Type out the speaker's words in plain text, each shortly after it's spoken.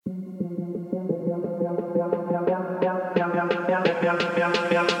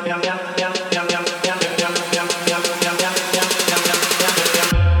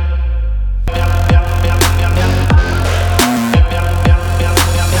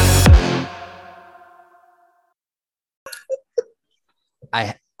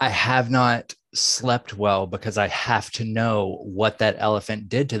I have not slept well because I have to know what that elephant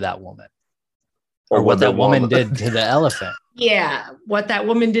did to that woman, or what that woman did to the elephant. Yeah, what that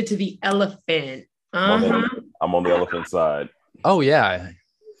woman did to the elephant. I'm on the elephant side. Oh yeah.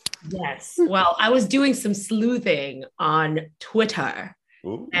 Yes. Well, I was doing some sleuthing on Twitter.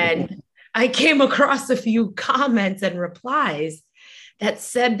 Ooh. And I came across a few comments and replies that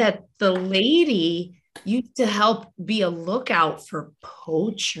said that the lady used to help be a lookout for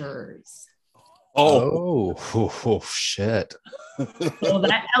poachers. Oh shit. So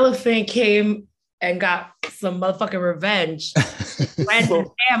that elephant came and got some motherfucking revenge. Friends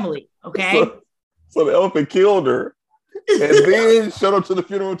family, okay? So the elephant killed her and then showed up to the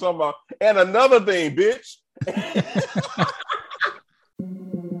funeral talking about, and another thing, bitch.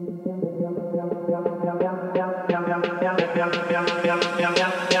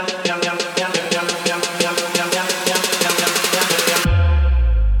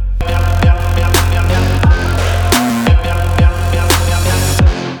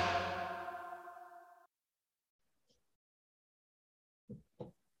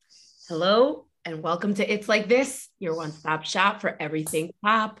 Hello and welcome to It's Like This, your one-stop shop for everything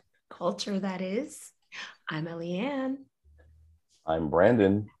pop culture, that is. I'm Eliane. I'm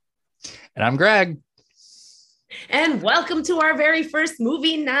Brandon. And I'm Greg. And welcome to our very first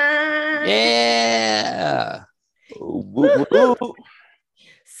movie night. Yeah.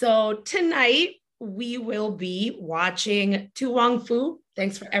 So tonight we will be watching To Wong Foo,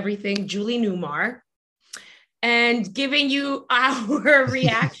 Thanks for Everything, Julie Newmar, and giving you our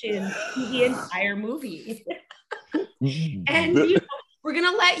reaction to the entire movie. And we're going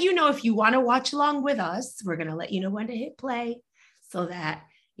to let you know if you want to watch along with us. We're going to let you know when to hit play so that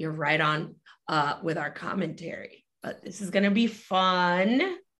you're right on with our commentary. But this is going to be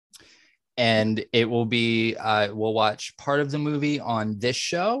fun. And it will be, we'll watch part of the movie on this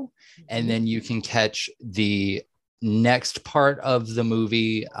show, and then you can catch the next part of the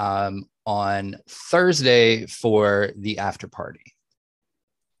movie on Thursday for the after party.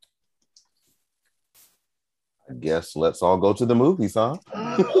 I guess let's all go to the movies, huh?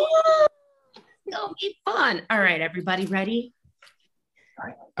 It'll be fun. All right, everybody ready?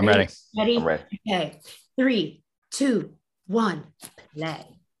 I'm ready. Ready? I'm ready. Okay. 3, 2, 1, play.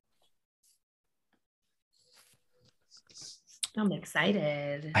 I'm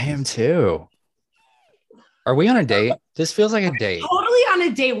excited. I am too. Are we on a date? This feels like a date. Totally on a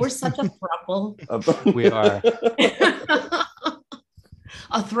date. We're such a throuple. We are.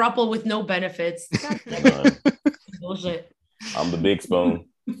 A throuple with no benefits. Bullshit. I'm the big spoon.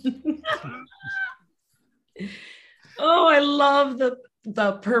 Oh, I love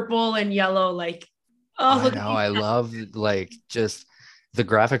the purple and yellow. Like, oh, I know. I love like just the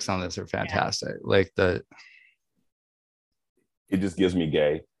graphics on this are fantastic. Yeah. Like it just gives me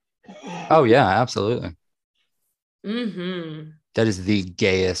gay. Oh yeah, absolutely. Mm-hmm. That is the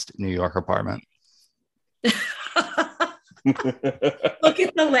gayest New York apartment. Look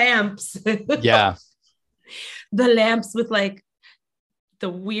at the lamps. Yeah. The lamps with like the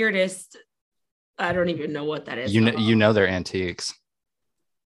weirdest, I don't even know what that is. You know they're antiques.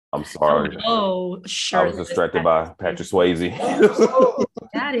 I'm sorry. Oh, sure. I was distracted by Patrick Swayze. Oh,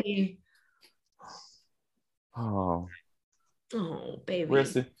 daddy. Oh, baby.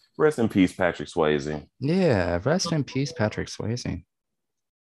 Rest in peace, Patrick Swayze. Yeah, rest in peace, Patrick Swayze.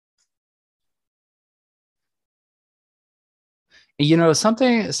 You know,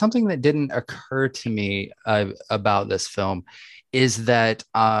 something that didn't occur to me about this film is that,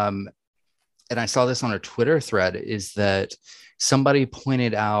 and I saw this on a Twitter thread, is that somebody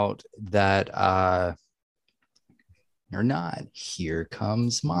pointed out that you're not, here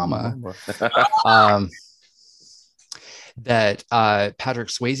comes mama. That Patrick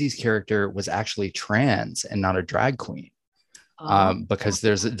Swayze's character was actually trans and not a drag queen, because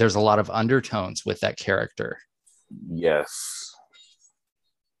there's a lot of undertones with that character. Yes.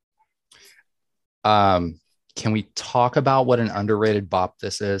 Can we talk about what an underrated bop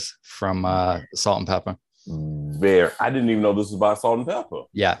this is from Salt and Pepper? I didn't even know this was by Salt and Pepper.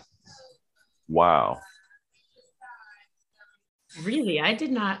 Yeah. Wow. Really? I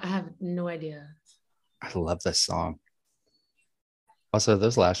have no idea. I love this song. Also,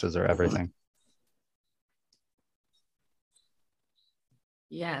 those lashes are everything.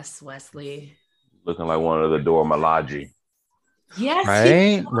 Yes, Wesley. Looking like one of the Dora Milaje.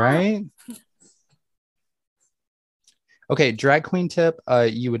 Yes. Right. Okay, drag queen tip.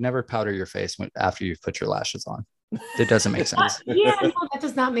 You would never powder your face after you've put your lashes on. That doesn't make sense. Yeah, no, that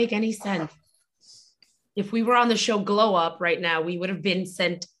does not make any sense. If we were on the show Glow Up right now, we would have been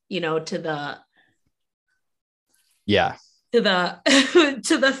sent, to the... Yeah. to the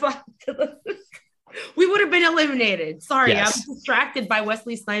we would have been eliminated. Sorry, Yes. I'm distracted by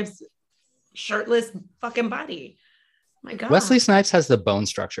Wesley Snipes' shirtless fucking body. My God. Wesley Snipes has the bone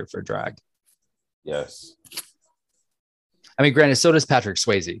structure for drag. Yes. I mean, granted, so does Patrick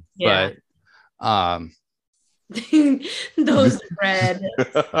Swayze, Yeah. but Those red.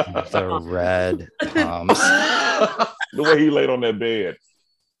 the red pumps. The way he laid on that bed.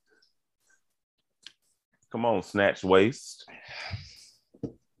 Come on, snatch waist.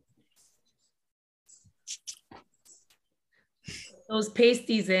 Those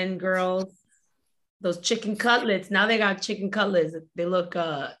pasties in, girls. Those chicken cutlets. Now they got chicken cutlets. They look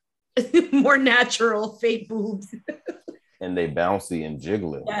more natural, fake boobs. And they bouncy and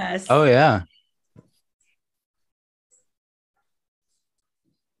jiggling. Yes. Oh yeah.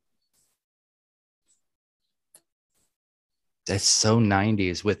 That's so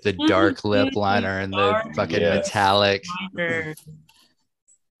 90s with the dark lip liner and the fucking metallic.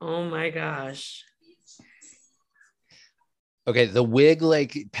 Oh my gosh. Okay, the wig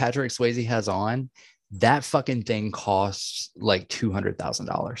like Patrick Swayze has on, that fucking thing costs like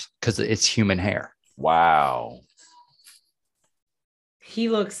 $200,000 because it's human hair. Wow. He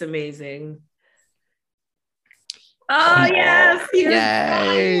looks amazing. Oh, yes.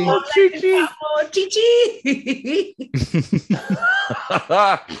 Yay. Oh, Chi-Chi. Oh, Chi-Chi.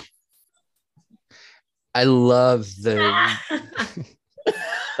 I love the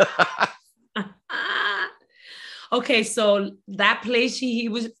Okay, so that place he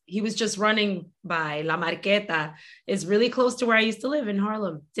was just running by, La Marqueta, is really close to where I used to live in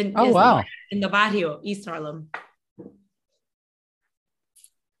Harlem. wow. In the barrio, East Harlem.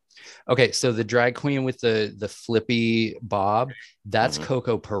 Okay, so the drag queen with the flippy bob, that's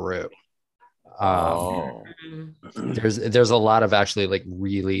Coco Peru. There's a lot of actually like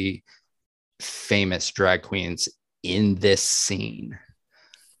really famous drag queens in this scene.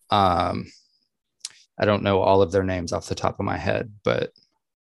 I don't know all of their names off the top of my head, but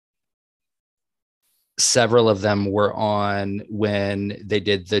several of them were on when they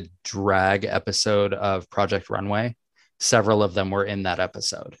did the drag episode of Project Runway. Several of them were in that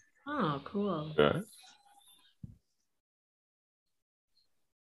episode. Oh, cool. Okay.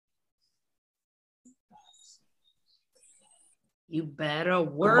 You better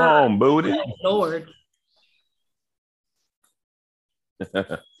work. Come on, booty. Oh, Lord.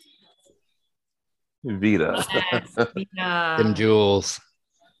 Vita. Yes, Them jewels.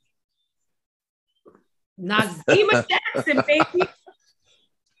 Noxzema Jackson, baby.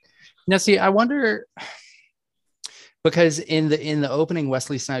 Now, see, I wonder, because in the opening,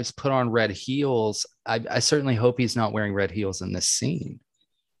 Wesley Snipes put on red heels. I certainly hope he's not wearing red heels in this scene.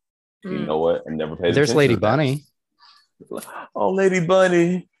 You know what? I never paid There's attention Lady to that. Bunny. Oh, Lady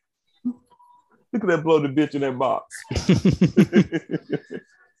Bunny. Look at that blow the bitch in that box.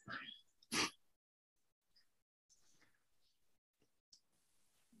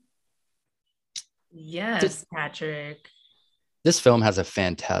 Yes, Patrick. This film has a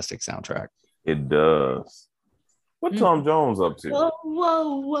fantastic soundtrack. It does. What Tom Jones up to?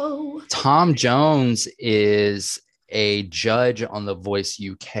 Whoa. Tom Jones is a judge on The Voice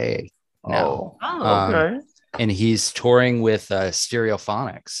UK now. Oh, Okay. And he's touring with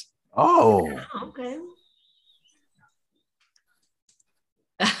Stereophonics. Oh. okay.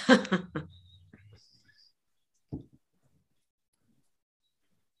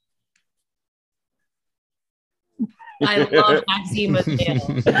 I love Noxzema's nail.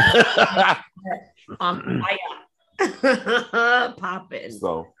 Popping.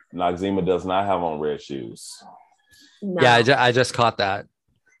 So Noxzema does not have on red shoes. No. Yeah, I just caught that.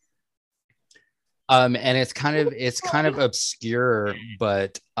 And it's kind of obscure,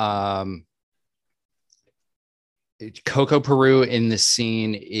 but Coco Peru in this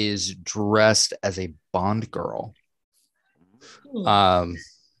scene is dressed as a Bond girl.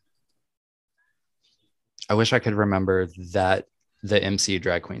 I wish I could remember the MC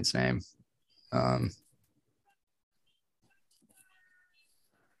drag queen's name. I'm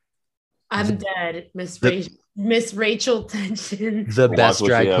dead, Miss Rachel Tension. The best what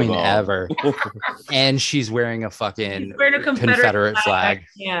drag she has queen on. ever. And she's wearing a fucking She's wearing a Confederate flag.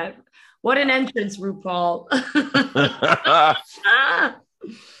 Yeah. What an entrance, RuPaul.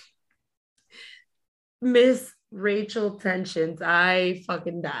 Miss Rachel Tensions. I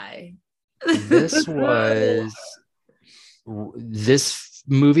fucking die. This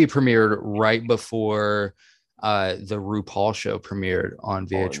movie premiered right before the RuPaul show premiered on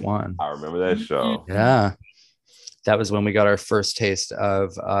VH1. I remember that show. Yeah. That was when we got our first taste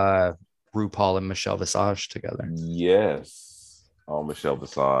of RuPaul and Michelle Visage together. Yes. Oh, Michelle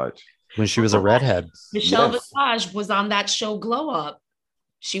Visage. when she was a redhead. Michelle Yes. Visage was on that show Glow Up.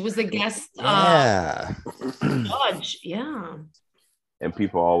 She was a guest Yeah. judge. Yeah. And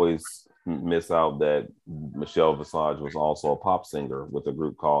people always miss out that Michelle Visage was also a pop singer with a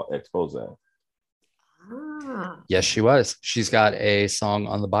group called Expose. Ah. Yes, she was. She's got a song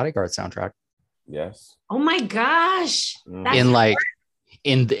on the Bodyguard soundtrack. Yes. Oh my gosh. That's In like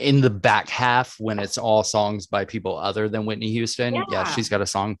in the back half when it's all songs by people other than Whitney Houston. Yeah, Yeah. she's got a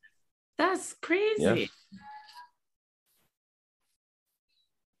song. that's crazy. Yes.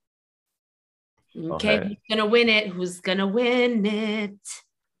 Okay, Okay. who's gonna win it? Who's gonna win it?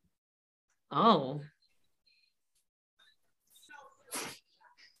 Oh.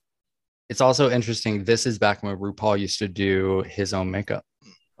 It's also interesting. This is back when RuPaul used to do his own makeup.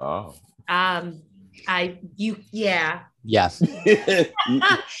 Oh. Yeah. Yeah.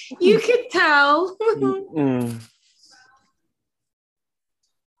 You could tell. Mm.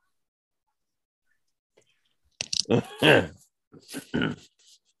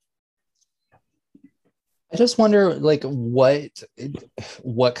 I just wonder like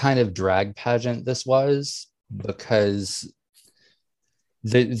what kind of drag pageant this was, because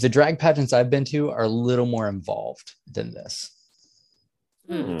the drag pageants I've been to are a little more involved than this.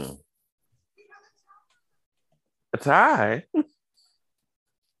 Hmm. A tie.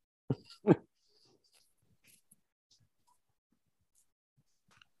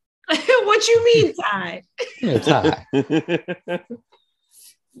 What you mean, Ty? Yeah, tie.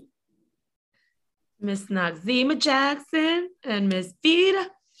 Miss Noxzema Jackson and Miss Vita.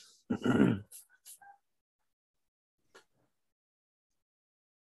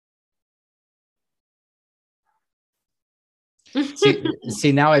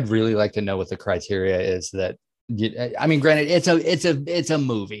 See, now I'd really like to know what the criteria is that. I mean, granted, it's a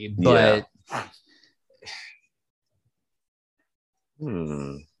movie, but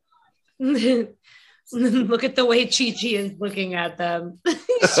Hmm. Look at the way Chi Chi is looking at them.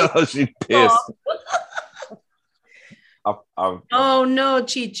 She's pissed. Oh no,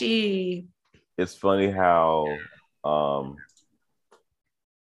 Chi Chi. It's funny how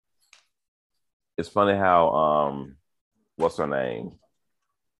what's her name?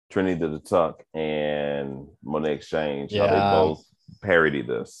 Trinity the Tuck and Monet Exchange, how they both parody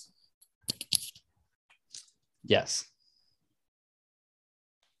this. Yes.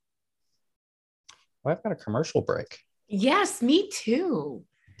 Well, I've got a commercial break. Yes, me too.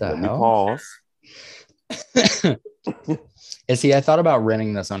 Let me pause. And see, I thought about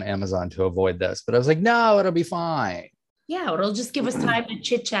renting this on Amazon to avoid this, but I was like, no, it'll be fine. Yeah, it'll just give us time to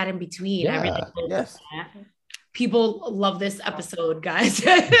chit chat in between. Yeah. I really hope Yes. that. People love this episode, guys.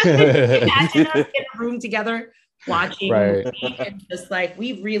 Imagine us in a room together watching Right. and just like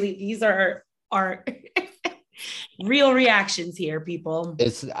these are our real reactions here, people.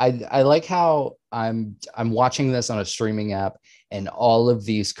 I like how I'm watching this on a streaming app, and all of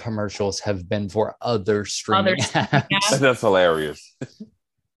these commercials have been for other streaming apps. That's hilarious.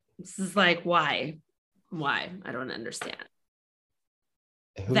 This is like why I don't understand.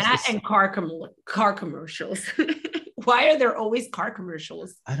 Who's That this? and car commercials. Why are there always car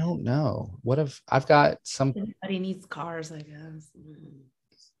commercials? I don't know. What if I've got some, Everybody needs cars, I guess.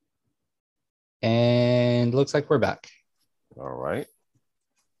 and looks like we're back. All right.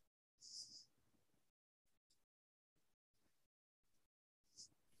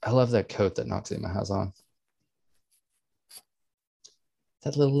 I love that coat that Noxzema has on.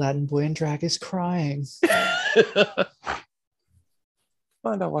 That little Latin boy in drag is crying.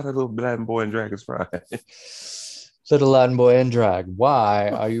 Find out why the little black boy in drag is crying. Little Latin boy in drag, why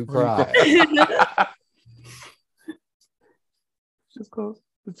are you crying? Just because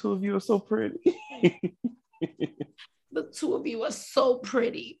the two of you are so pretty. The two of you are so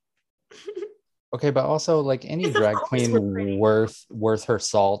pretty. Okay, but also like any Yes, of drag course we're queen pretty. worth her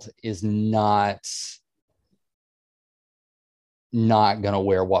salt is not gonna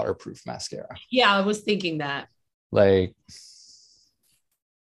wear waterproof mascara. Yeah, I was thinking that. Like,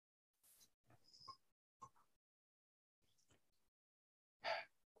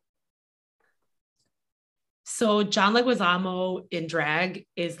 So John Leguizamo in drag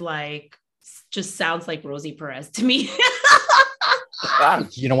is like just sounds like Rosie Perez to me.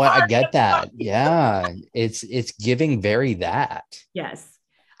 you know what? I get that. Yeah, it's giving very that. Yes.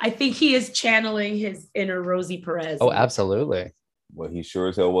 I think he is channeling his inner Rosie Perez. Oh, absolutely. Well, he sure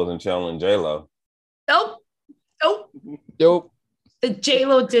as hell wasn't channeling J-Lo. Nope. Nope. The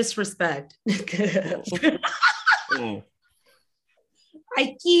J-Lo disrespect. Mm.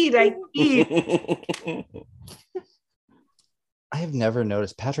 I keyed. I have never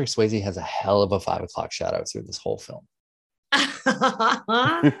noticed Patrick Swayze has a hell of a 5 o'clock shadow through this whole film.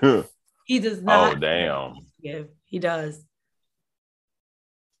 He does Oh, not. damn. Give. He does.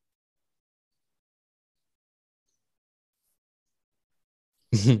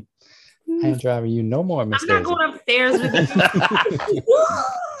 I ain't driving you no more, Miss I'm not Daisy. going upstairs with you.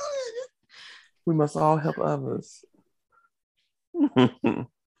 We must all help others.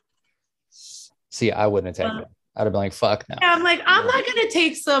 See, I wouldn't have taken it. I'd have been like, fuck no. Yeah, I'm like, I'm not gonna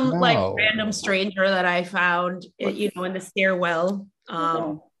take some like No. random stranger that I found, in the stairwell.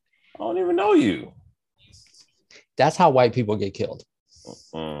 I don't even know you. That's how white people get killed.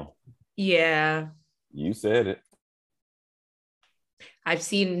 Yeah, You said it. I've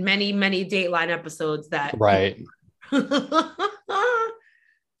seen many, many Dateline episodes that. Right. Now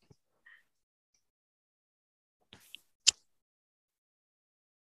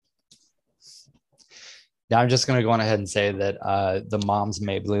I'm just gonna go on ahead and say that the Mom's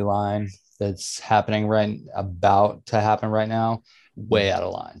Mabley line that's about to happen right now, way out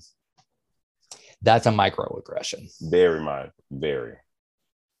of line. That's a microaggression. Very.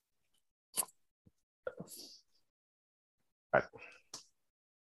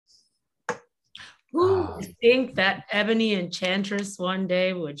 Who would think that Ebony Enchantress one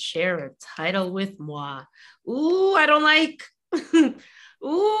day would share a title with moi? Ooh, I don't like.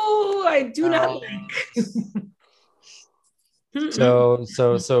 Ooh, I do not like. So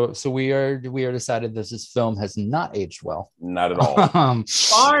we are decided that this film has not aged well. Not at all.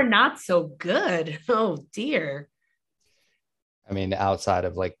 Far not so good. Oh dear. I mean, outside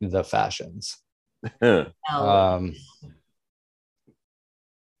of like the fashions.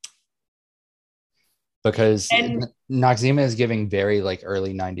 Because Noxzema is giving very like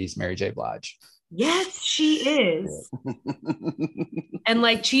early 90s Mary J. Blige. Yes, she is. And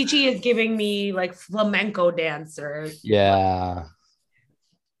like Chi Chi is giving me like flamenco dancer. Yeah.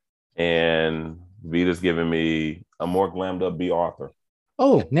 And Vita's giving me a more glammed up B. Arthur.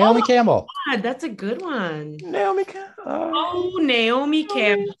 Oh, Naomi Campbell. God, that's a good one. Naomi Campbell. Oh, Naomi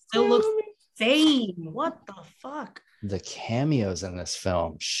Campbell still looks the same. What the fuck? The cameos in this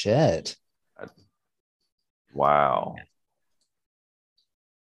film. Shit. Wow.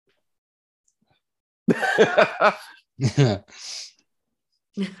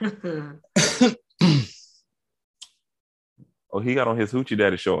 Oh, he got on his hoochie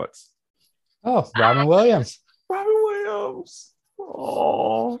daddy shorts. Oh, Robin Williams.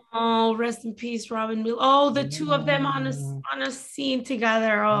 Oh, rest in peace, Robin Williams. Oh, the two of them on a scene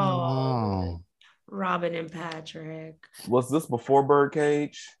together. Oh, Robin and Patrick. Was this before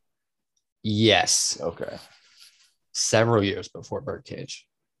Birdcage? Yes. Okay. Several years before Birdcage.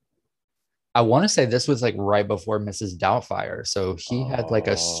 I want to say this was like right before Mrs. Doubtfire. So he had like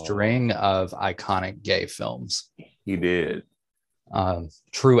a string of iconic gay films. He did.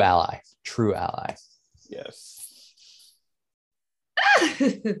 True ally. Yes.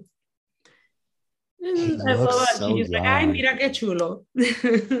 He looks so young. Like, ay, mira qué chulo.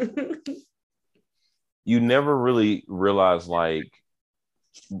 You never really realized like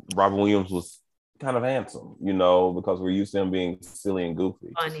Robin Williams was kind of handsome, because we're used to him being silly and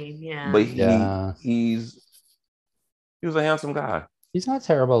goofy. Funny, yeah. But he was a handsome guy. He's not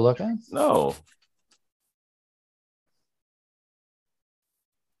terrible looking. No.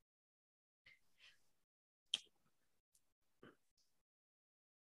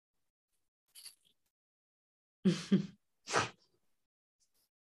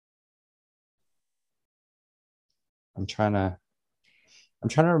 I'm trying to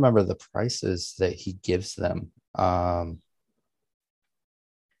remember the prices that he gives them. The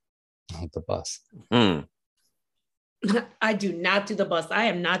bus. I do not do the bus. I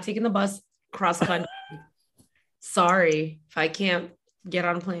am not taking the bus cross country. Sorry. If I can't get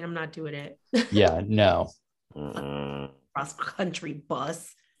on a plane, I'm not doing it. Yeah, no. Cross country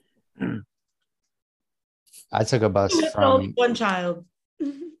bus. I took a bus from one child.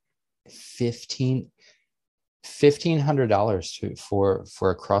 $1,500 for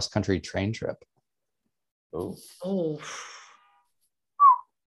a cross country train trip. Oh.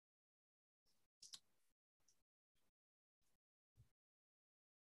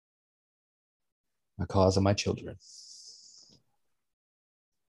 The cause of my children.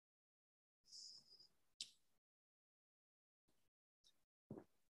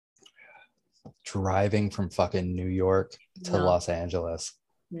 Driving from fucking New York to Los Angeles.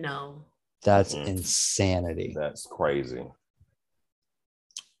 No. That's insanity. That's crazy.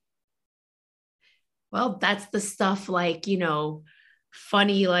 Well, that's the stuff like,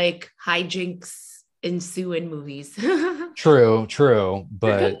 funny like hijinks ensue in movies. True.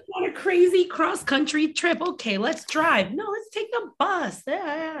 But on a crazy cross-country trip. Okay, let's drive. No, let's take the bus.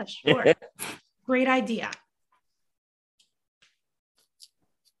 Yeah, sure. Great idea.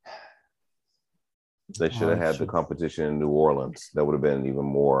 They should have had the competition in New Orleans. That would have been even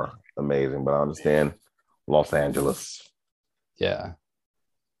more amazing. But I understand Los Angeles. Yeah.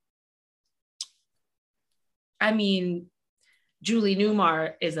 I mean, Julie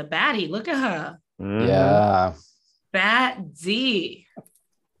Newmar is a baddie. Look at her. Mhm. Yeah. Baddie.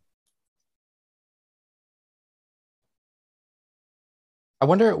 I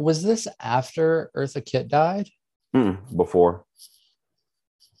wonder, was this after Eartha Kitt died? Before.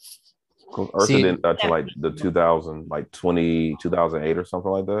 Eartha See, didn't die till like the 2000, like 2008 or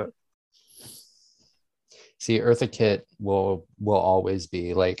something like that. See, Eartha Kitt will always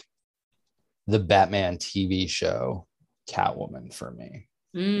be like the Batman TV show Catwoman for me.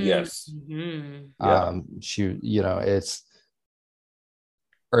 Yes. Mm-hmm. Yeah. She, it's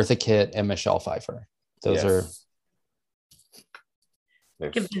Eartha Kitt and Michelle Pfeiffer. Those are.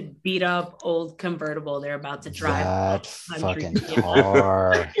 Look at this beat up old convertible they're about to drive. That fucking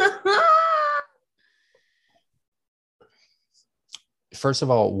car. First of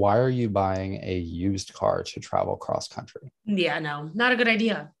all, why are you buying a used car to travel cross country? Yeah, no, not a good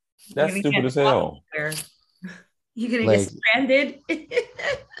idea. That's stupid as hell. You're gonna get stranded.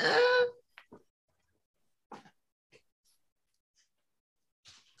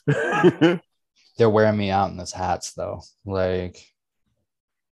 They're wearing me out in those hats though. Like,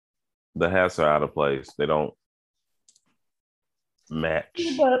 the hats are out of place. They don't match.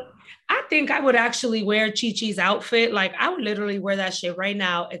 But I think I would actually wear Chi-Chi's outfit. Like, I would literally wear that shit right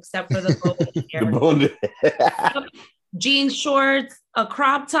now, except for the jean shorts, a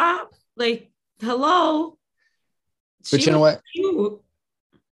crop top. Like, hello. But you know what? Cute.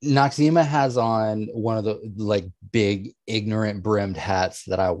 Noxzema has on one of the like big ignorant brimmed hats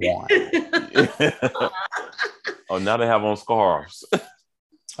that I want. Oh, now they have on scarves.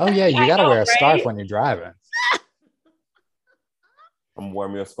 Oh yeah, you gotta wear a scarf when you're driving. I'm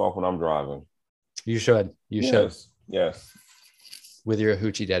wearing me a scarf when I'm driving. You should. You should. Yes. With your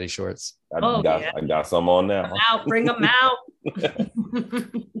hoochie daddy shorts. I got some on now. Bring them out.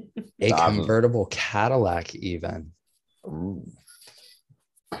 A convertible Cadillac, even. Ooh.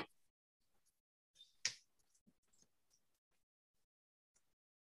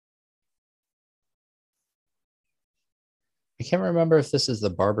 I can't remember if this is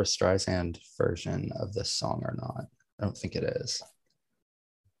the Barbra Streisand version of this song or not. I don't think it is.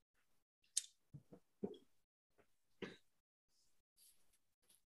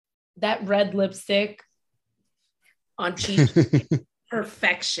 That red lipstick on cheek.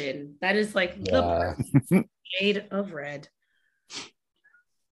 Perfection. That is like the shade of red.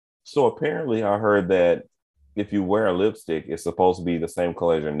 So apparently I heard that if you wear a lipstick, it's supposed to be the same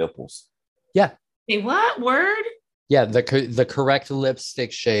color as your nipples. Yeah. Hey, what? Word? Yeah, the correct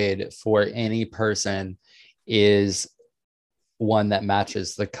lipstick shade for any person is one that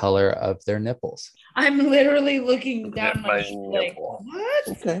matches the color of their nipples. I'm literally looking down my like, what?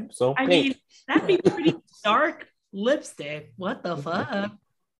 Okay, so I mean, that'd be pretty dark lipstick. What the fuck? I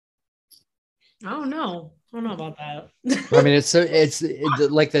don't know about that. I mean, it's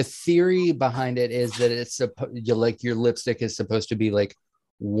like the theory behind it is that it's like your lipstick is supposed to be like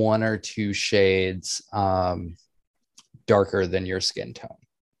one or two shades darker than your skin tone.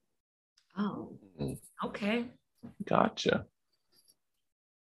 Oh, okay. Gotcha.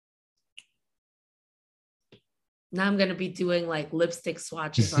 Now I'm gonna be doing like lipstick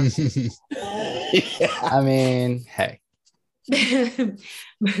swatches on I mean, hey. Be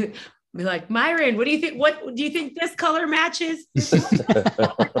like, Myron, what do you think? What do you think this color matches? What is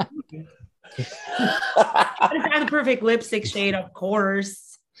the perfect lipstick shade? Of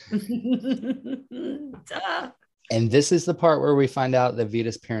course. Duh. And this is the part where we find out that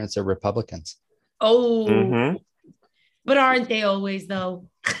Vita's parents are Republicans. Oh, but aren't they always though?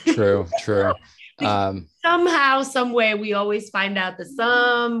 True. Somehow, some way, we always find out that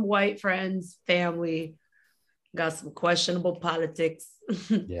some white friend's family got some questionable politics.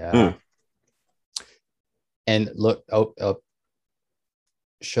 Yeah. And look,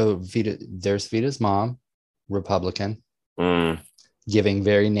 show Vita. There's Vita's mom, Republican, giving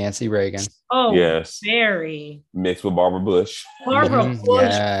very Nancy Reagan. Oh, yes, very mixed with Barbara Bush. Barbara Bush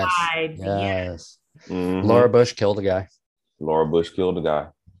yes. died. Yes. Mm-hmm. Laura Bush killed a guy. Laura Bush killed a guy.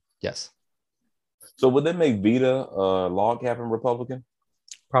 Yes. So would that make Vita a log cabin Republican?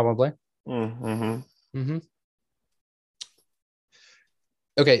 Probably.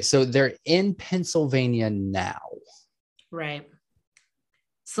 Okay, so they're in Pennsylvania now. Right.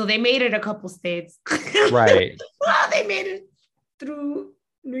 So they made it a couple states. Right. Well, they made it through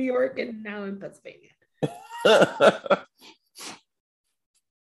New York and now in Pennsylvania.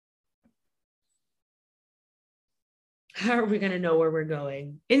 How are we going to know where we're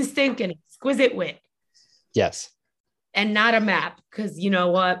going? Instinct and exquisite wit. Yes. and not a map. Because you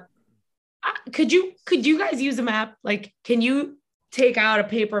know what? Could you guys use a map? Like, can you take out a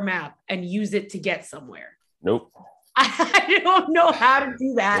paper map and use it to get somewhere? Nope. I don't know how to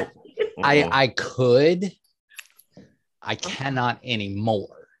do that. I could. I cannot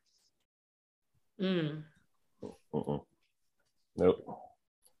anymore. Mm. Nope.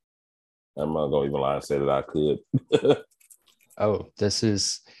 I'm not gonna even lie and say that I could. Oh,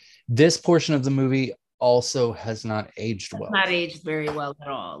 this portion of the movie also has not aged well. Not aged very well at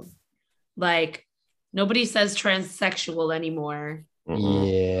all. Like, nobody says transsexual anymore.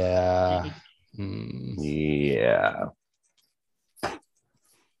 Yeah. Yeah.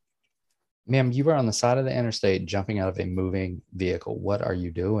 Ma'am, you were on the side of the interstate jumping out of a moving vehicle. What are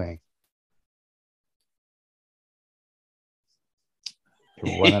you doing?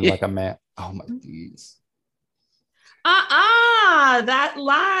 You're running like a man. Oh my geez. That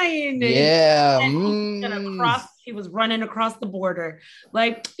line. Yeah. He was running across the border.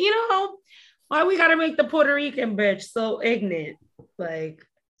 Like, why we gotta make the Puerto Rican bitch so ignorant? Like,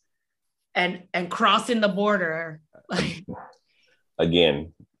 and crossing the border. Like,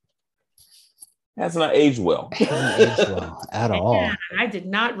 again, has not aged well. Hasn't aged well at all. I did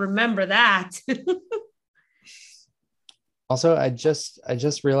not remember that. Also, I just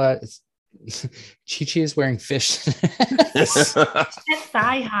realized Chi-Chi is wearing fish.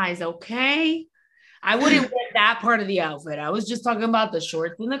 Thigh highs, okay? I wouldn't wear that part of the outfit. I was just talking about the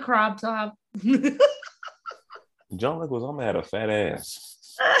shorts and the crop top. John Wick was, I'm had a fat ass.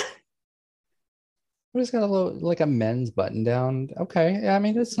 It's got a little like a men's button down. Okay. I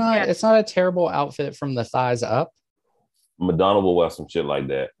mean, it's not a terrible outfit from the thighs up. Madonna will wear some shit like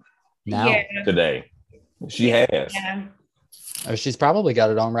that now today. She has. Yeah. Oh, she's probably got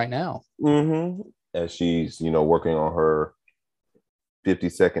it on right now. Mm-hmm. As she's, working on her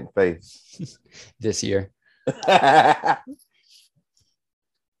 50-second face this year.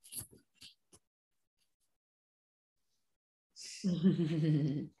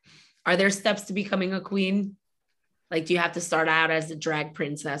 Are there steps to becoming a queen? Like, do you have to start out as a drag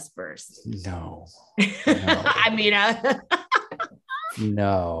princess first? No. I mean,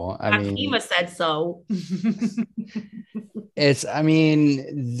 no. I mean, Fatima said so.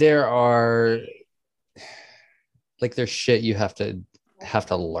 there are like there's shit you have to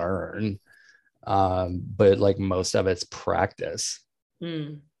learn. But like most of it's practice.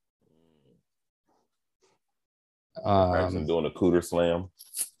 Practicing doing a cooter slam.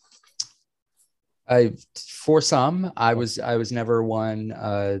 For some, I was never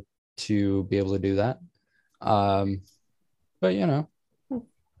one to be able to do that. But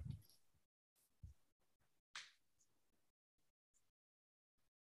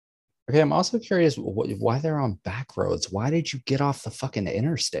Okay, I'm also curious why they're on back roads. Why did you get off the fucking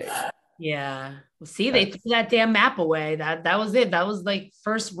interstate? Yeah. Well, see, they threw that damn map away. That was it. That was like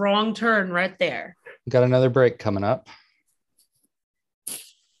first wrong turn right there. Got another break coming up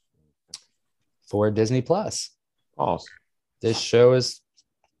for Disney Plus. Awesome. This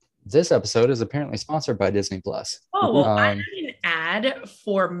episode is apparently sponsored by Disney Plus. Oh, well, I had an ad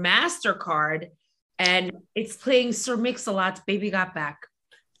for MasterCard, and it's playing Sir Mix-a-Lot's Baby Got Back.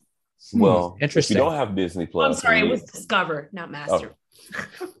 Well, interesting. If you don't have Disney Plus. I'm sorry, it was Discover, not Master.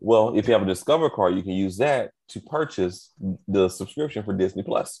 Well, if you have a Discover card, you can use that to purchase the subscription for Disney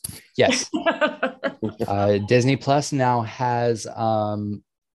Plus. Yes. Disney Plus now has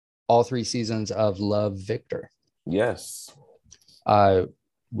all 3 seasons of Love, Victor. Yes.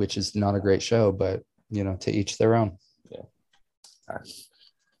 Which is not a great show, but to each their own.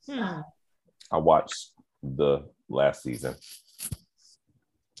 Yeah. I watched the last season.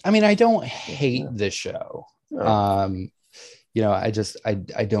 I mean, I don't hate the show. No. I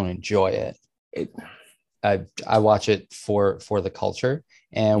don't enjoy it. I watch it for the culture,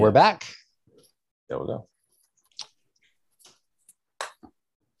 and we're back. There we go.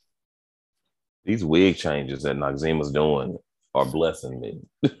 These wig changes that Noxema's doing are blessing me.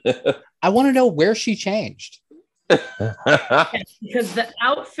 I want to know where she changed. Because the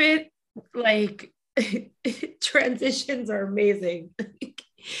outfit, like, transitions are amazing.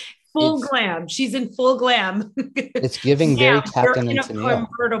 Full glam. She's in full glam. It's giving very Captain and Tennille.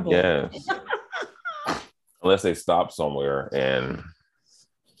 Convertible. Yeah. Unless they stop somewhere and.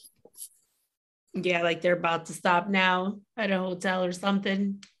 Yeah, like they're about to stop now at a hotel or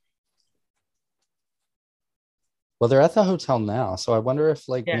something. Well, they're at the hotel now, so I wonder if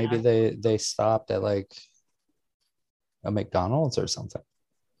maybe they stopped at like a McDonald's or something.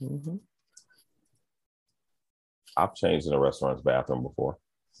 Mm-hmm. I've changed in a restaurant's bathroom before.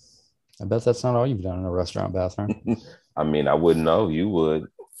 I bet that's not all you've done in a restaurant bathroom. I mean, I wouldn't know. You would.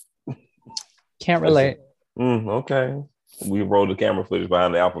 Can't relate. Okay. We rolled the camera footage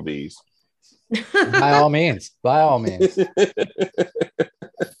behind the Applebee's. By all means. By all means.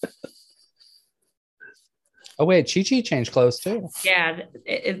 Oh, wait. Chi-Chi changed clothes too. Yeah,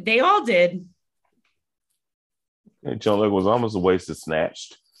 they all did. And John Lake was almost a waist of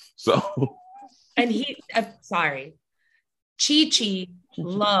snatched. So. And sorry. Chi-Chi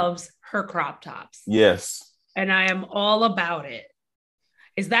loves her crop tops. Yes. And I am all about it.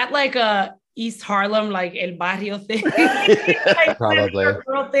 Is that like a East Harlem, like El Barrio thing? Like, probably.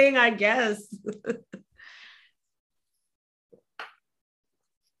 Girl thing, I guess.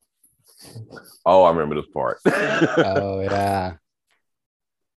 Oh, I remember this part. Oh, yeah.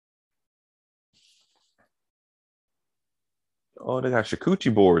 Oh, they got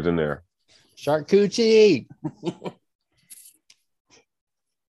charcuterie boards in there. Charcuterie.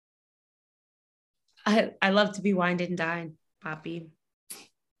 I love to be wined and dined, Poppy.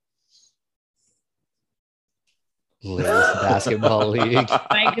 Ladies Basketball League.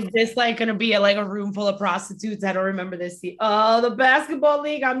 Like, is this like gonna be a room full of prostitutes? I don't remember this scene. Oh, the basketball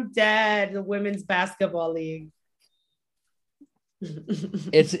league. I'm dead. The women's basketball league.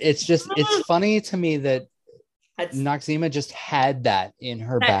 It's funny to me that Noxzema just had that in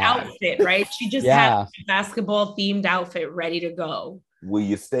her bag. Outfit, right? She just had a basketball themed outfit ready to go. Will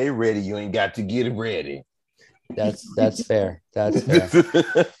you stay ready? You ain't got to get ready. That's fair. That's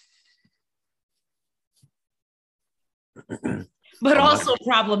fair. But also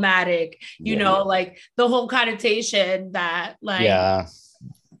problematic, you know, like the whole connotation that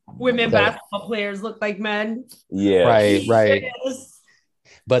women basketball players look like men. Yeah. Right. Yes.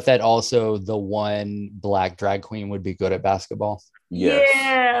 But that also the one Black drag queen would be good at basketball. Yes.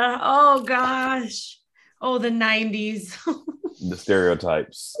 Yeah. Oh gosh. Oh, the 90s. The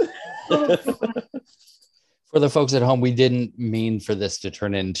stereotypes. For the folks at home, we didn't mean for this to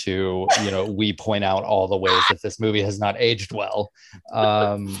turn into, we point out all the ways that this movie has not aged well.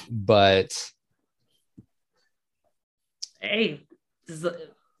 But hey,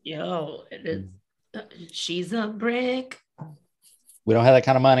 she's a brick. We don't have that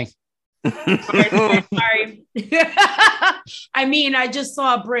kind of money. Sorry. I mean, I just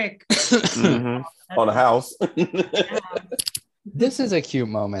saw a brick. On a house. This is a cute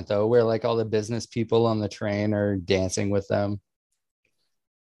moment, though, where all the business people on the train are dancing with them.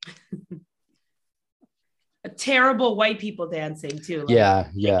 A terrible white people dancing, too.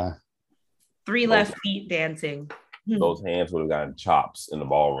 Yeah. 3 left feet dancing. Those hands would have gotten chops in the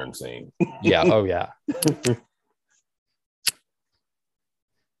ballroom scene. Yeah. Oh, yeah.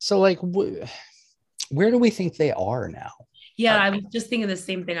 So, where do we think they are now? Yeah, I was just thinking the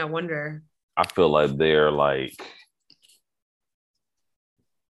same thing. I wonder. I feel like they're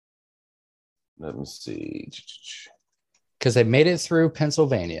let me see. Because they made it through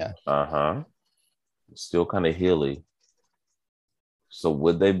Pennsylvania. Still kind of hilly. So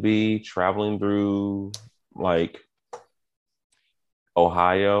would they be traveling through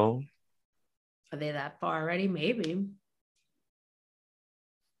Ohio? Are they that far already? Maybe.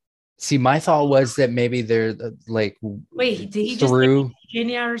 See, my thought was that maybe they're wait, did he just through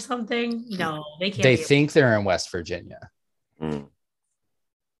Virginia or something? No, they can't. They think they're in West Virginia.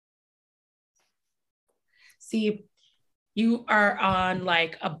 See, you are on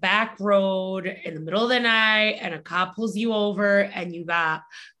a back road in the middle of the night and a cop pulls you over and you got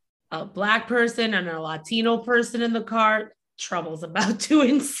a Black person and a Latino person in the car. Trouble's about to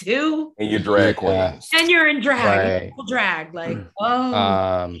ensue. And you're drag queens. And you're in drag. Right. Drag.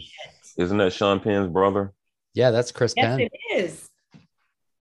 Isn't that Sean Penn's brother? Yeah, that's Chris Penn. Yes, it is.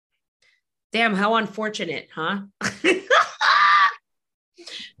 Damn, how unfortunate, huh?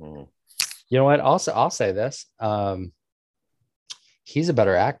 You know what? Also, I'll say this. He's a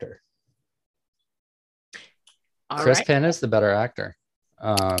better actor. Chris Penn is the better actor.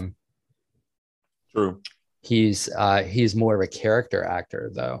 True. He's more of a character actor,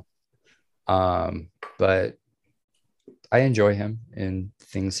 though. But I enjoy him in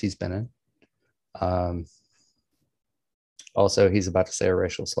things he's been in. Also, he's about to say a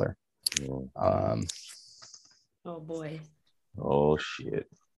racial slur. Oh boy. Oh shit.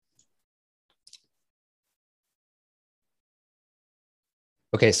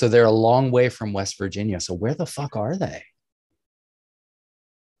 Okay, so they're a long way from West Virginia. So where the fuck are they?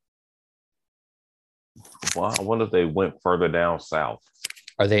 Well, I wonder if they went further down south.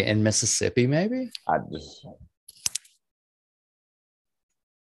 Are they in Mississippi, maybe?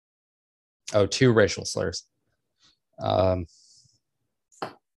 Oh, 2 racial slurs.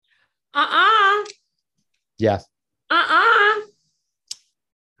 Yeah.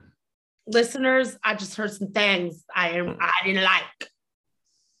 Listeners, I just heard some things I didn't like.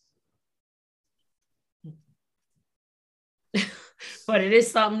 but it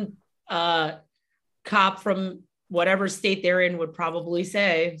is something cop from whatever state they're in would probably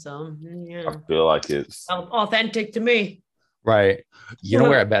say. So yeah, I feel like it's felt authentic to me. Right. You know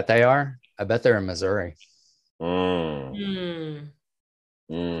where I bet they are? I bet they're in Missouri. Mm-hmm.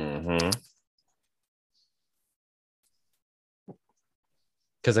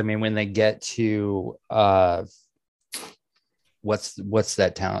 Because I mean, when they get to what's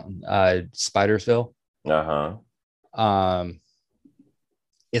that town? Spidersville.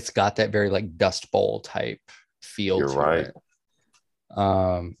 It's got that very like Dust Bowl type feel. You're to right. it.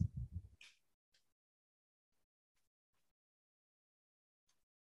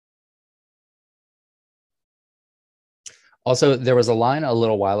 Also, there was a line a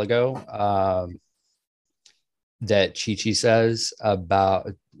little while ago that Chi-Chi says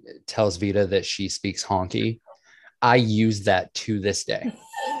about tells Vita that she speaks honky. I use that to this day.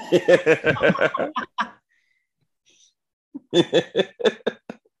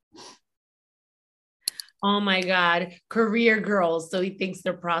 Oh my God. Career girls. So he thinks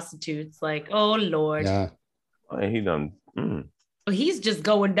they're prostitutes. Like, oh Lord. Yeah. He done. He's just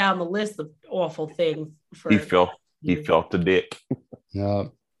going down the list of awful things. He felt the dick. Yeah.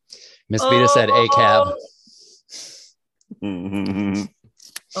 Miss Vita said A cab.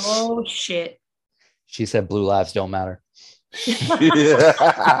 Oh shit. She said blue lives don't matter. Get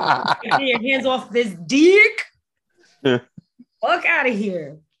your hands off this dick. Fuck out of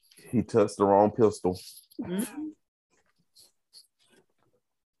here. He touched the wrong pistol. Mm-hmm.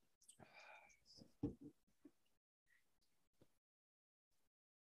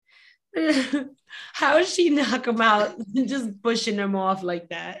 How does she knock him out? Just pushing him off like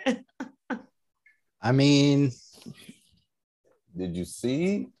that. I mean, did you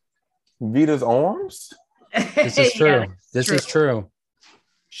see Vita's arms? This is true. Yeah, this is true.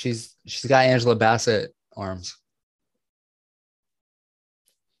 She's got Angela Bassett arms.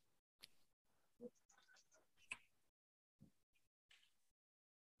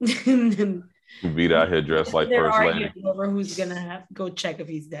 Vita out here dressed like They're first lady. over who's gonna have to go check if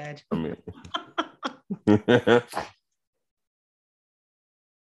he's dead. I mean,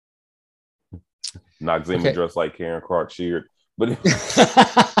 Noxzema dressed like Karen Clark Sheard, but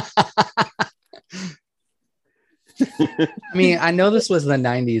I mean, I know this was the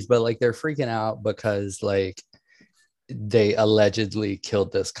 90s, but like they're freaking out because like they allegedly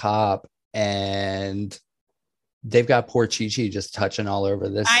killed this cop and they've got poor Chi-Chi just touching all over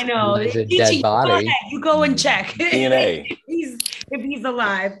this I know dead body. You go and check DNA. if he's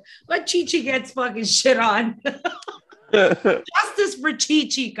alive. But Chi-Chi gets fucking shit on. Justice for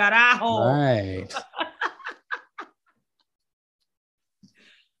Chi-Chi, carajo. Right.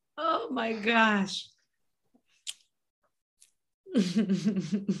 Oh my gosh.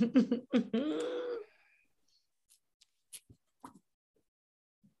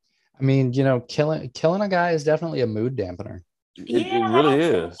 I mean, you know, killing a guy is definitely a mood dampener. It really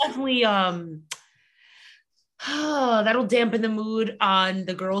is. Definitely that'll dampen the mood on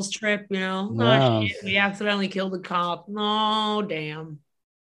the girls' trip, you know. Wow. Oh shit, we accidentally killed a cop. No, damn.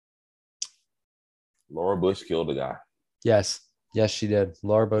 Laura Bush killed a guy. Yes, she did.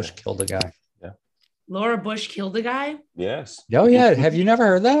 Laura Bush killed a guy. Yeah. Laura Bush killed a guy? Yes. Oh yeah. Have you never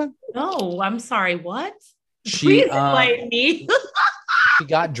heard that? No, I'm sorry. What? She Please enlighten me. She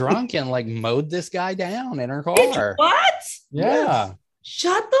got drunk and like mowed this guy down in her car. What? Yeah.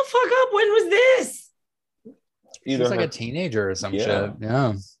 Shut the fuck up. When was this? She was like a teenager or some shit.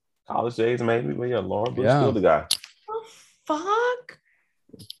 Yeah. College days, maybe. But yeah, Laura Bush killed the guy. Oh, fuck.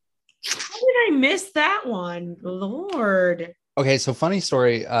 How did I miss that one? Lord. Okay, so funny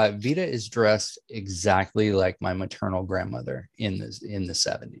story. Vita is dressed exactly like my maternal grandmother in the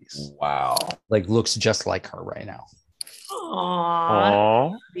 70s. Wow. Like looks just like her right now.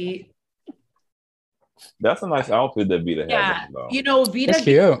 Aww. That's a nice outfit that Vita has on, though. You know, Vita That's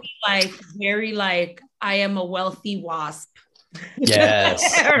cute. Like very like I am a wealthy wasp. Yes.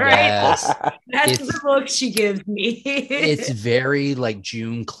 Right. Yes. That's the look she gives me. It's very like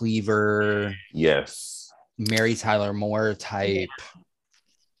June Cleaver. Yes. Mary Tyler Moore type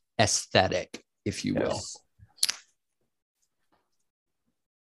aesthetic, if you will.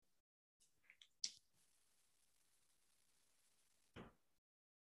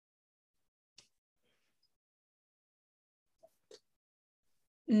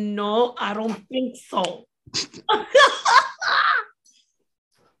 No, I don't think so.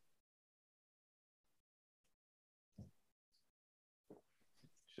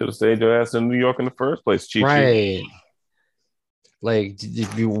 Should have stayed your ass in New York in the first place, Chi-Chi. Right. Like,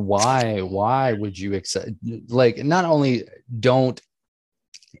 why would you accept? Like, not only don't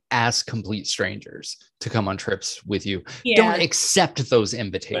ask complete strangers to come on trips with you. Yeah. Don't accept those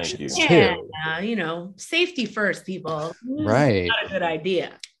invitations Thank too. Yeah, safety first, people. Right. Not a good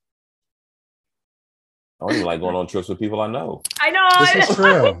idea. I don't even like going on trips with people I know. I know. This is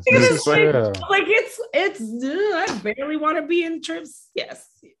true. This is true. Like it's. I barely want to be in trips. Yes.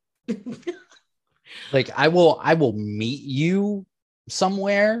 Like I will meet you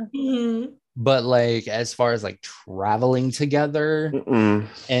somewhere, but like as far as like traveling together,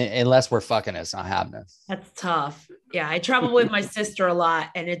 unless we're fucking, it's not happening. That's tough. Yeah, I travel with my sister a lot,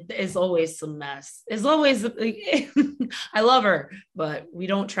 and it is always some mess. It's always I love her, but we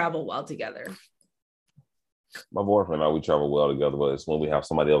don't travel well together. My boyfriend and I, we travel well together, but it's when we have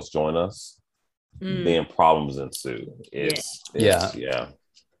somebody else join us, then problems ensue. Yeah.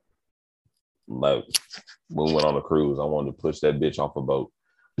 Like when we went on a cruise, I wanted to push that bitch off a boat,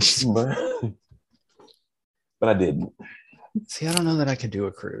 but I didn't. See, I don't know that I could do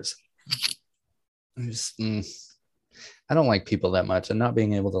a cruise. I don't like people that much, and not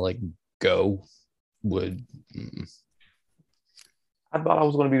being able to like go would. I thought I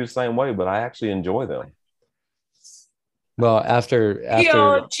was going to be the same way, but I actually enjoy them. Well, after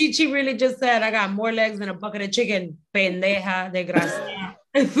Yo, Chichi really just said, I got more legs than a bucket of chicken. Pendeja de gracia.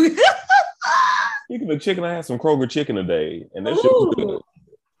 Speaking of chicken, I had some Kroger chicken today, and that shit was good.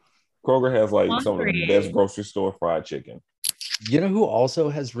 Kroger has like some of the best grocery store fried chicken. You know who also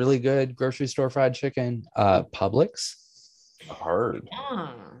has really good grocery store fried chicken? Publix. I've heard.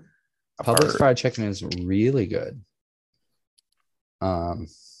 Publix fried chicken is really good. And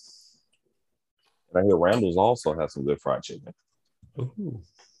I hear Randall's also has some good fried chicken. Ooh.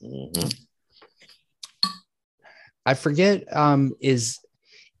 I forget.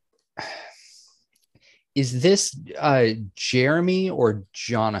 Is this Jeremy or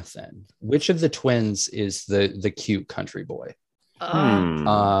Jonathan? Which of the twins is the cute country boy?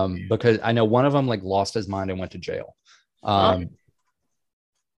 Because I know one of them like lost his mind and went to jail. I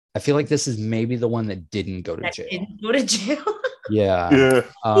feel like this is maybe the one that didn't go to jail. Didn't go to jail. Yeah.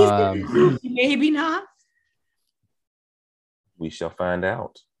 Maybe not. We shall find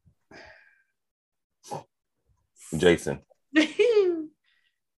out. Jason.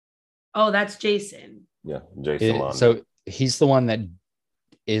 Oh, that's Jason. Yeah, Jason. So he's the one that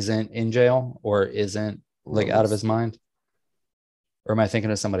isn't in jail or isn't like out of his mind? Or am I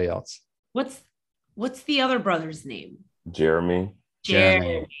thinking of somebody else? What's the other brother's name? Jeremy.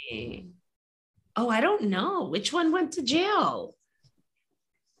 Oh, I don't know. Which one went to jail?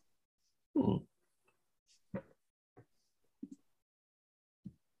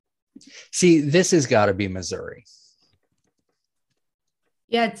 See, this has got to be Missouri.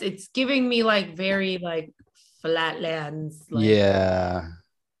 Yeah, it's giving me like very like flatlands. Like. Yeah.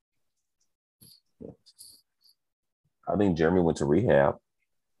 I think Jeremy went to rehab.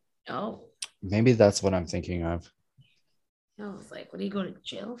 Oh. Maybe that's what I'm thinking of. I was like, what do you go to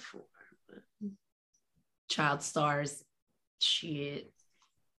jail for? Child stars. Shit.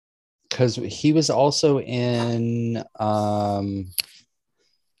 Because he was also in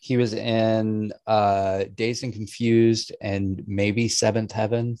Dazed and Confused and maybe Seventh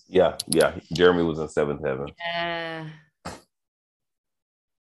Heaven. Yeah. Jeremy was in Seventh Heaven. Yeah.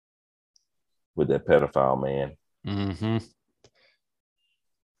 With that pedophile man. Mm-hmm.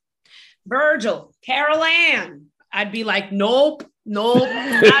 Virgil, Carol Ann. I'd be like, nope, out of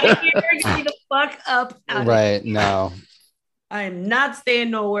here, get me the fuck up. Right, no. I am not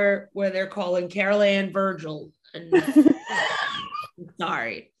staying nowhere where they're calling Carol Ann Virgil.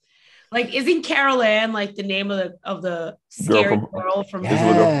 Sorry. Like, isn't Carol Ann like the name of the scary girl from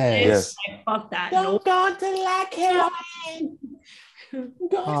Yes. Like, fuck that. Don't go to like Carol Ann.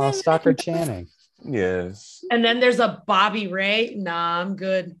 Oh, Stockard Channing. Yes. And then there's a Bobby Ray. Nah, I'm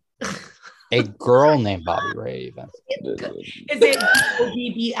good. A girl named Bobby Ray, even. Is it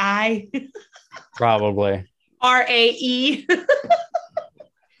BBI? Probably. RAE?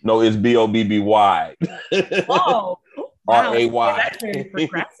 No, it's BOBBY. Oh. RAY. That's very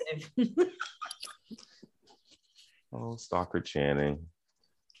progressive. Oh, Stockard Channing.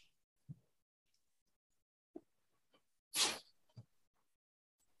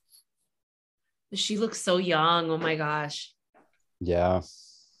 She looks so young. Oh my gosh. Yeah.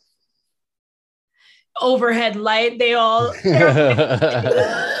 Overhead light. They all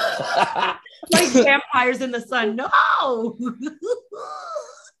like vampires in the sun. No.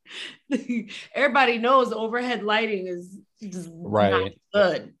 Everybody knows overhead lighting is just right. Not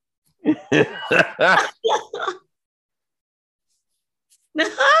good.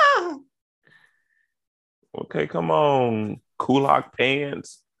 Okay, come on. Kulak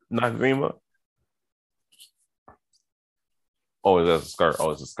Pants, Nazima. Oh, is that a skirt?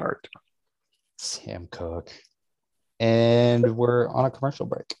 Oh, it's a skirt. Sam Cooke. And we're on a commercial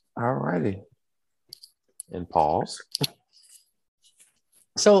break. All righty. And pause.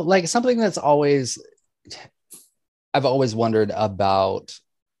 So, like, something that's I've always wondered about,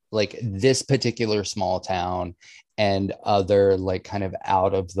 like, this particular small town and other, like, kind of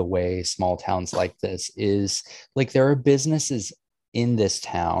out of the way small towns like this is, like, there are businesses in this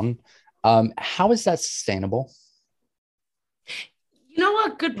town. How is that sustainable? You know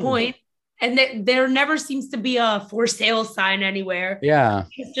what? Good point. And there never seems to be a for sale sign anywhere. Yeah.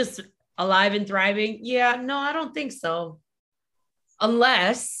 It's just alive and thriving. Yeah, no, I don't think so.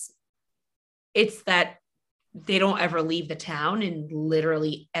 Unless it's that they don't ever leave the town and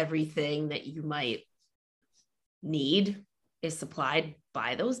literally everything that you might need is supplied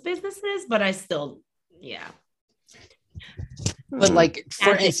by those businesses. But I still, yeah. But, like,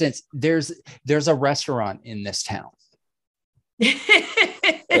 for instance, there's a restaurant in this town. Who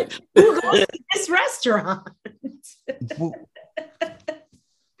goes to this restaurant?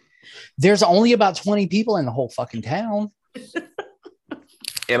 There's only about 20 people in the whole fucking town.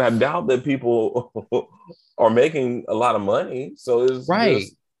 And I doubt that people are making a lot of money. So it's right.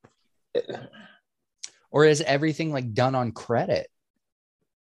 Or is everything, like, done on credit?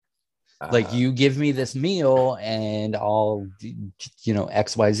 Like, you give me this meal and I'll,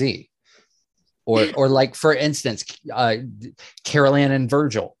 XYZ. Or like, for instance, Carol Ann and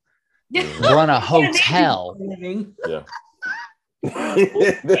Virgil run a hotel. Yeah.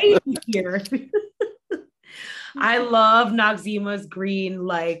 I love Noxema's green,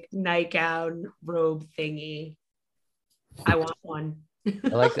 like, nightgown robe thingy. I want one. I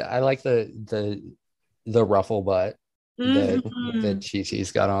like the ruffle butt that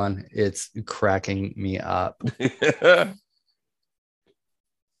Chi-Chi's got on. It's cracking me up.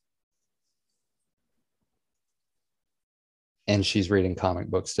 And she's reading comic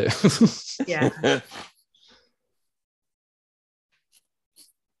books too. Yeah.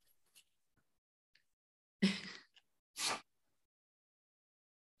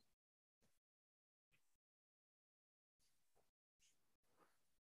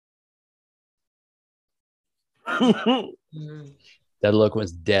 That look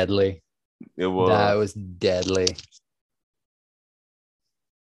was deadly. It was. That was deadly.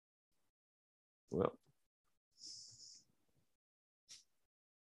 Well,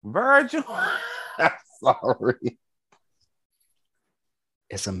 Virgil. Sorry.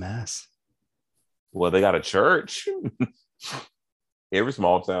 It's a mess. Well, they got a church. Every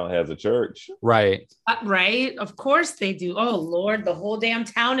small town has a church. Right. Right. Of course they do. Oh, Lord. The whole damn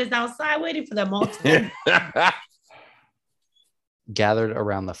town is outside waiting for them all to gathered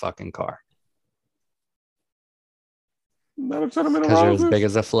around the fucking car. Not a tournament because you're as big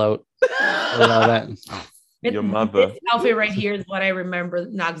as a float. I love it. Your mother. This outfit right here is what I remember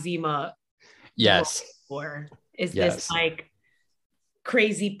Noxema. Yes. For is this like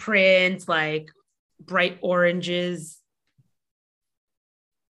crazy prints, like bright oranges.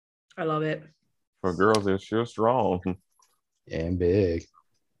 I love it. For girls, they're sure strong and big.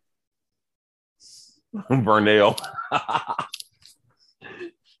 Vernell.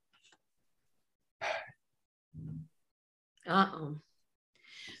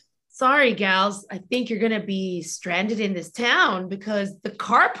 Sorry, gals. I think you're gonna be stranded in this town because the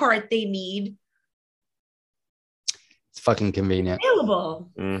car part they need. It's fucking convenient.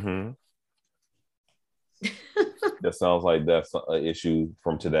 Available. Mm-hmm. That sounds like that's an issue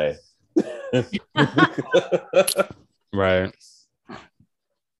from today. Right.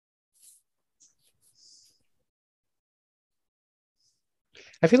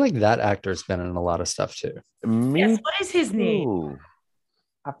 I feel like that actor's been in a lot of stuff too. Yes. What is his name?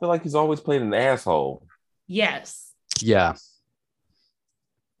 I feel like he's always played an asshole. Yes. Yeah.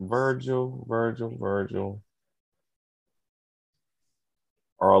 Virgil.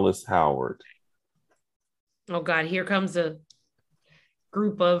 Arliss Howard. Oh God, here comes a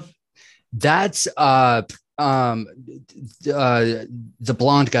group of. That's the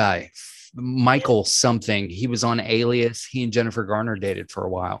blonde guy, Michael something. He was on Alias. He and Jennifer Garner dated for a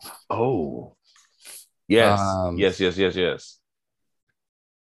while. Oh, yes, yes.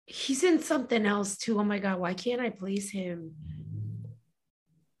 He's in something else too. Oh my God, why can't I place him?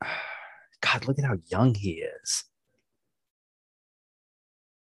 God, look at how young he is.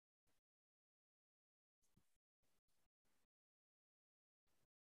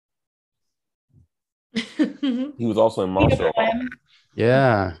 He was also in Monster.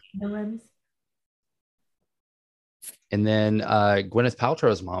 Yeah. And then Gwyneth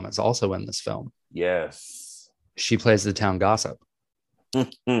Paltrow's mom is also in this film. Yes. She plays the town gossip.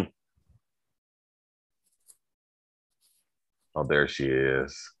 Oh, there she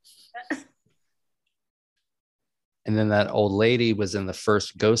is. And then that old lady was in the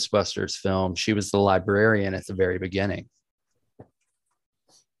first Ghostbusters film. She was the librarian at the very beginning.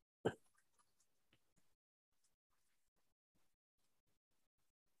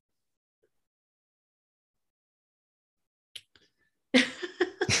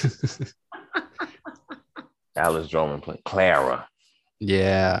 Alice Drummond played Clara.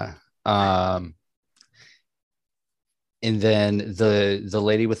 Yeah. And then the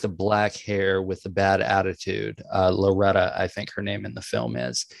lady with the black hair with the bad attitude, Loretta, I think her name in the film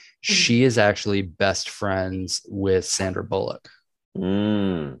is. She is actually best friends with Sandra Bullock.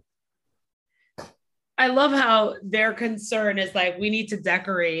 I love how their concern is like, we need to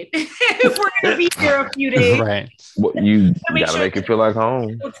decorate if we're going to be here a few days. Right. Well, you got to make it feel like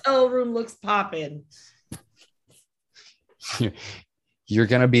home. The hotel room looks popping. You're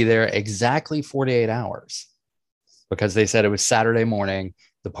going to be there exactly 48 hours because they said it was Saturday morning.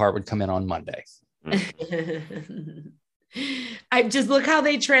 The part would come in on Monday. I just look how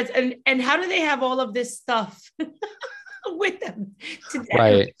they and how do they have all of this stuff with them today?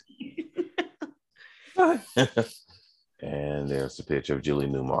 Right. And there's a picture of Julie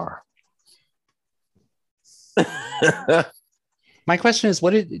Newmar. My question is,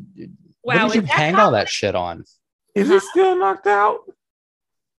 what did you hang all that shit on? Is it still knocked out?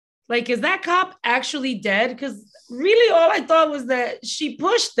 Like, is that cop actually dead? Because really, all I thought was that she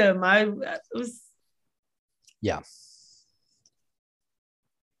pushed him. Yeah.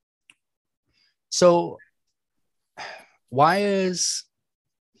 So, why is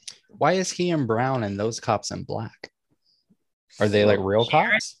he in brown and those cops in black? Are they like real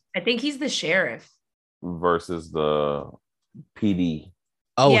cops? I think he's the sheriff versus the PD.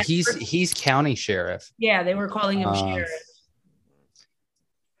 Oh, yeah, he's county sheriff. Yeah, they were calling him sheriff.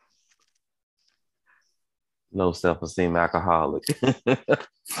 Low self-esteem alcoholic.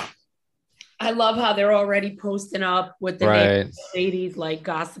 I love how they're already posting up with the ladies like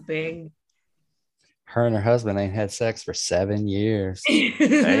gossiping. Her and her husband ain't had sex for 7 years.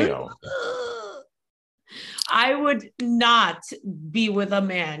 Damn. I would not be with a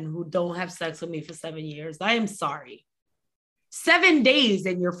man who don't have sex with me for 7 years. I am sorry. 7 days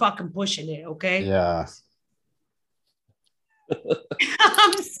and you're fucking pushing it, okay? Yeah.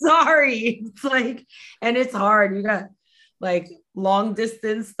 I'm sorry. It's like, and it's hard. You got like long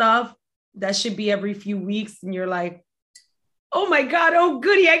distance stuff that should be every few weeks, and you're like, oh my God, oh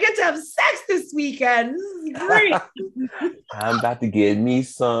goody, I get to have sex this weekend. This is great. I'm about to get me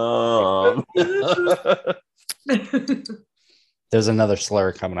some. There's another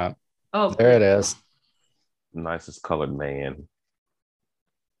slur coming up. Oh, there it is. Nicest colored man.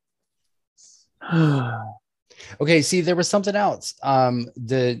 Okay, see, there was something else.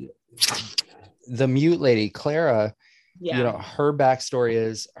 The mute lady, Clara, you know, her backstory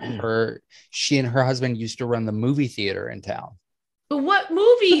is she and her husband used to run the movie theater in town. But what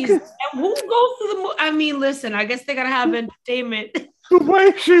movies? And who goes to the I mean, listen, I guess they gotta have entertainment. The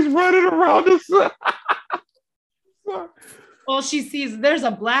way she's running around the All she sees, there's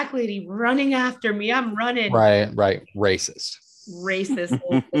a black lady running after me. I'm running. Right. Racist.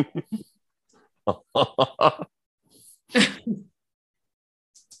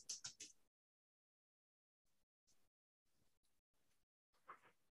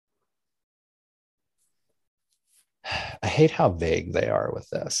 I hate how vague they are with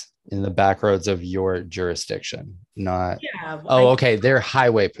this. In the back roads of your jurisdiction, not. Yeah, okay. They're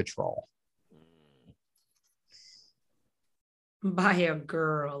highway patrol. By a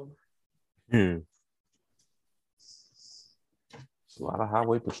girl. It's a lot of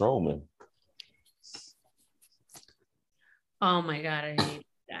highway patrolmen. Oh my God, I hate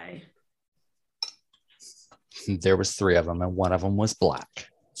that guy. There was 3 of them, and one of them was black.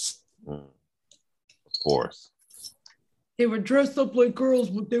 Of course. They were dressed up like girls,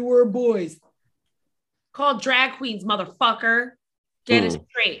 but they were boys. Called drag queens, motherfucker. Get it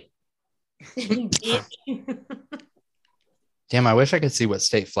straight. Damn, I wish I could see what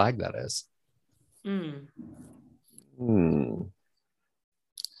state flag that is.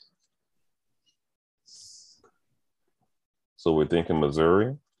 So we're thinking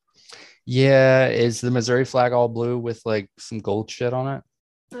Missouri? Yeah, is the Missouri flag all blue with like some gold shit on it?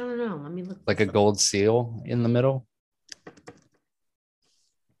 I don't know. Let me look. Like a gold seal in the middle?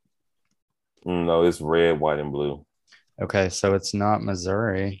 No, it's red, white, and blue. Okay, so it's not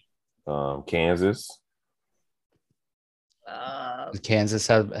Missouri. Kansas. Does Kansas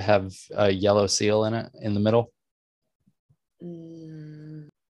have a yellow seal in it in the middle?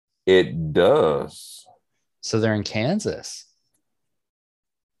 It does. So they're in Kansas.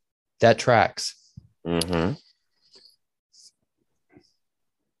 That tracks. Mm-hmm.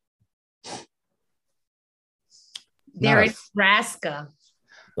 They're in Nebraska.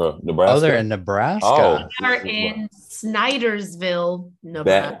 Nebraska. Oh, they're in Nebraska. Oh, they're in Snydersville,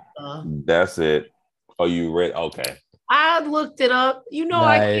 Nebraska. That's it. Oh, you read? Okay. I looked it up. You know,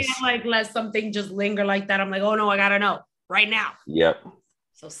 Nice. I can't like let something just linger like that. I'm like, oh no, I gotta know right now. Yep.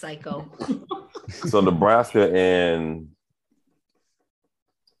 So psycho. So Nebraska and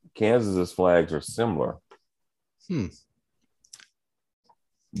Kansas's flags are similar.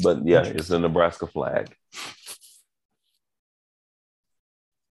 But yeah, it's a Nebraska flag.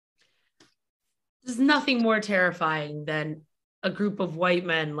 There's nothing more terrifying than a group of white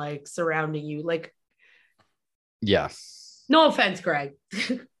men like surrounding you. Like, yeah. No offense, Greg,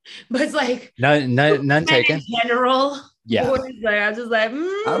 but it's like none taken. In general, yeah. Like, I'm just like,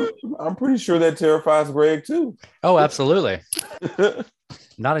 I'm pretty sure that terrifies Greg too. Oh, absolutely.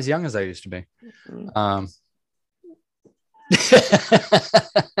 Not as young as I used to be.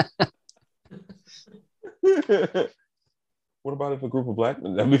 What about if a group of black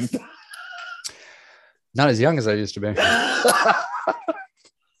men? That means not as young as I used to be.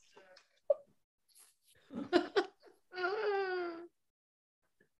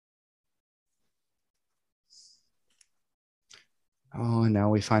 Oh, and now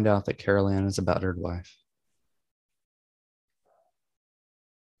we find out that Carol Ann is a battered wife.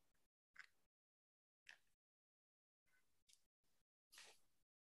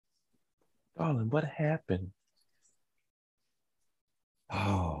 Darling, what happened?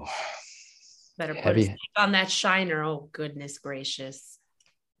 Oh. Better put a stick on that shiner. Oh, goodness gracious.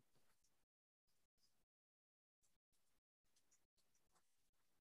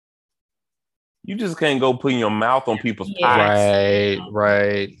 You just can't go putting your mouth on people's eyes.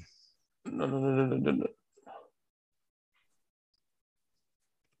 Right. No.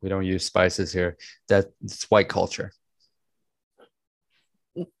 We don't use spices here. That's white culture.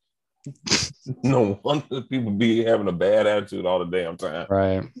 No wonder people be having a bad attitude all the damn time.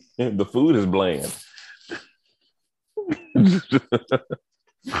 Right. The food is bland.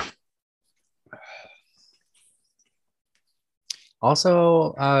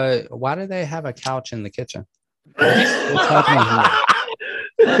 Also, why do they have a couch in the kitchen? What's happening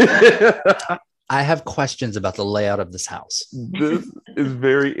here? I have questions about the layout of this house. This is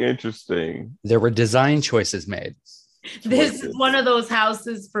very interesting. There were design choices made. This is one of those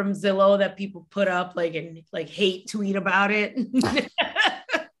houses from Zillow that people put up and hate tweet about it.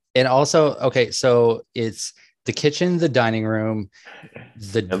 And also, okay, so it's the kitchen, the dining room,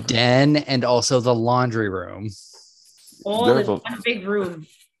 the den, and also the laundry room. All in one big room.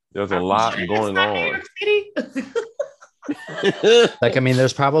 There's a lot going on. Like, I mean,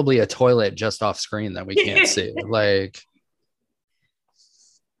 there's probably a toilet just off screen that we can't see. Like,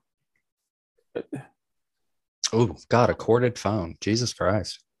 oh God, a corded phone. Jesus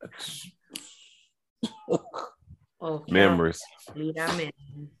Christ. Memories.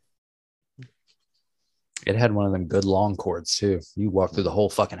 It had one of them good long cords too. You walk through the whole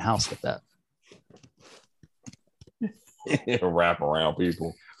fucking house with that. Wrap around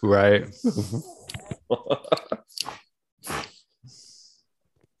people. Right.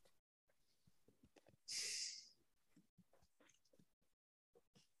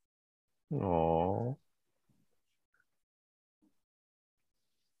 Aww.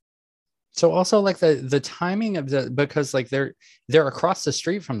 So also like the timing of because like they're across the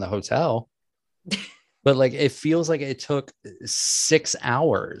street from the hotel, but like it feels like it took 6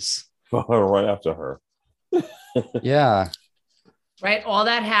 hours. Right after her. Yeah. Right. All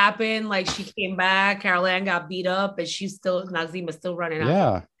that happened. Like she came back, Carol Ann got beat up, and Noxeema's still running out.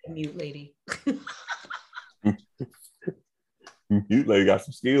 Yeah. Mute lady. Mute lady got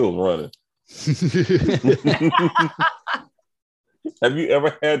some skills running. Have you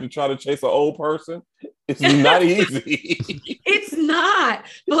ever had to try to chase an old person? It's not easy. It's not.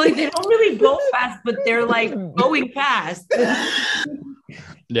 But like they don't really go fast, but they're like going fast.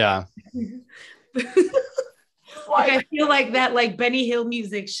 Yeah. Like I feel like that like Benny Hill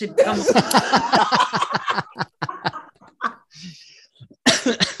music should come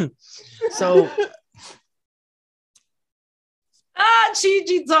So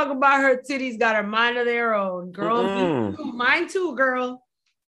Chi talking about her titties got a mind of their own. Girl, mine too, girl.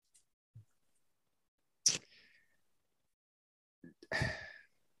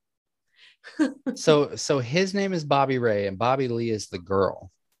 So his name is Bobby Ray and Bobby Lee is the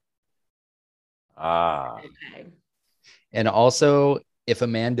girl. Okay. And also, if a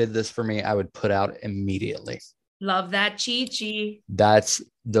man did this for me, I would put out immediately. Love that Chi. That's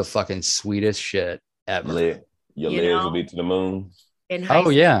the fucking sweetest shit ever. Your legs will be to the moon. Oh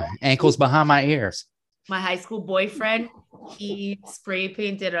yeah, ankles behind my ears. my high school boyfriend, he spray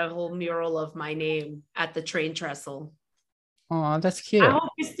painted a whole mural of my name at the train trestle. Oh, that's cute. I hope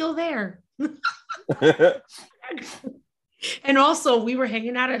he's still there. And also, we were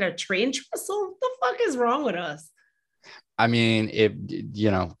hanging out at a train trestle. What the fuck is wrong with us? I mean,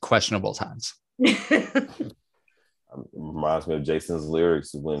 questionable times. Reminds me of Jason's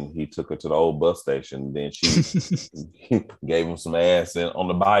lyrics when he took her to the old bus station. Then she gave him some ass on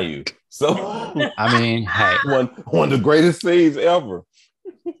the bayou. So, I mean, hey, one of the greatest scenes ever.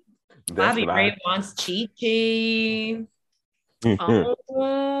 Bobby Ray wants Chi-Chi.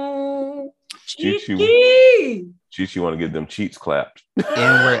 Oh, Chi-Chi want to get them cheeks clapped.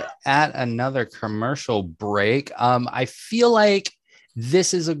 And we're at another commercial break. I feel like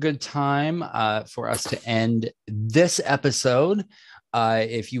this is a good time for us to end this episode.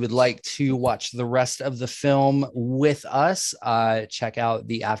 If you would like to watch the rest of the film with us, check out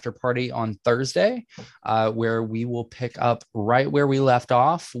the after party on Thursday, where we will pick up right where we left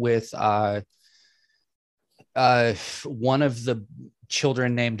off with one of the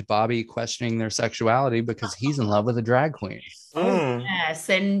children named Bobby questioning their sexuality because he's in love with a drag queen. Yes,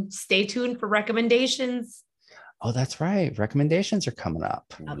 and stay tuned for recommendations. Oh, that's right. Recommendations are coming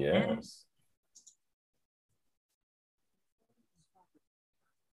up. Yes.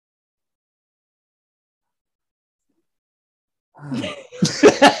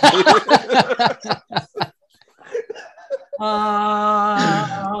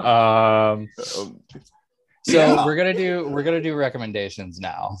 So we're gonna do recommendations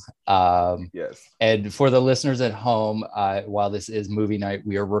now. Yes. And for the listeners at home, while this is movie night,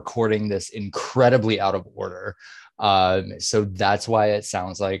 we are recording this incredibly out of order. So that's why it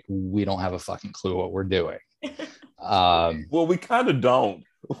sounds like we don't have a fucking clue what we're doing. Well, we kind of don't.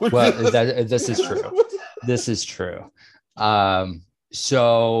 Well, this is true. This is true.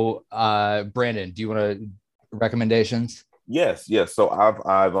 So Brandon, do you want to recommendations? Yes. So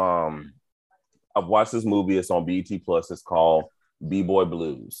I've watched this movie. It's on BET Plus. It's called B-Boy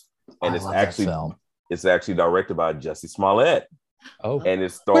Blues, and it's actually directed by Jussie Smollett. Oh, and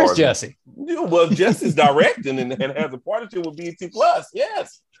it stars. Where's Jesse? Well, Jesse's directing and has a partnership with BET Plus.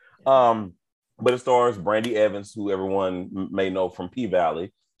 Yes, but it stars Brandy Evans, who everyone may know from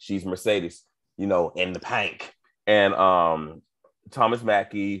P-Valley. She's Mercedes, in the Pank, and Thomas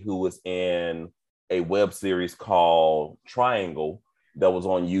Mackie, who was in a web series called Triangle that was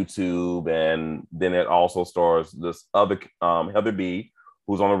on YouTube, and then it also stars this other Heather B,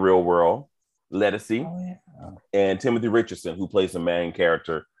 who's on The Real World, Lettucey, and Timothy Richardson, who plays the main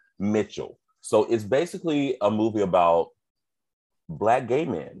character Mitchell. So it's basically a movie about Black gay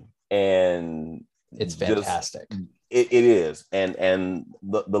men, and it's fantastic. It is, and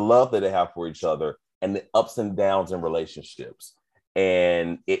the love that they have for each other, and the ups and downs in relationships,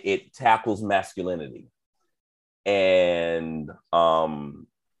 and it tackles masculinity. And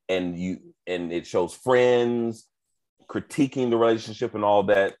it shows friends critiquing the relationship and all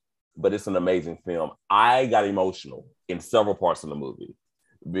that, but it's an amazing film. I got emotional in several parts of the movie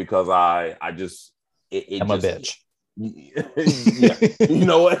because I'm a bitch. Yeah, you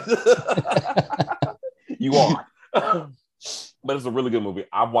know what? You are. But it's a really good movie.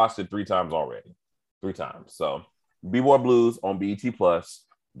 I've watched it 3 times already. 3 times. So B-Boy Blues on BET Plus,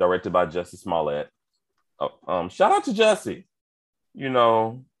 directed by Jussie Smollett. Shout out to Jesse.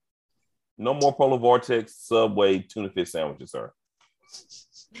 No more Polar Vortex, Subway, tuna fish sandwiches, sir.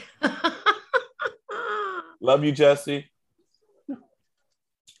 Love you, Jesse.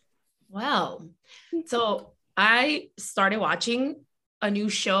 Well, so I started watching a new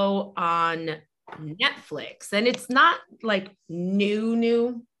show on Netflix, and it's not like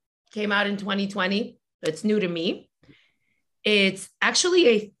new. Came out in 2020. It's new to me. It's actually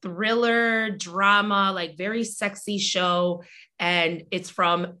a thriller drama, like very sexy show, and it's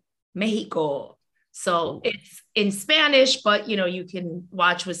from Mexico. So it's in Spanish, but you can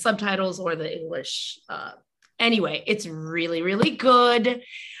watch with subtitles or the English. Anyway, it's really, really good.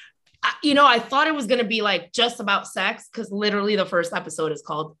 I thought it was going to be like just about sex because literally the first episode is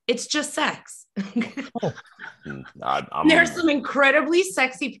called It's Just Sex. There's some incredibly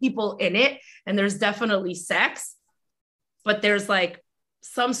sexy people in it, and there's definitely sex. But there's like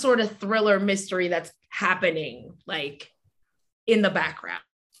some sort of thriller mystery that's happening like in the background.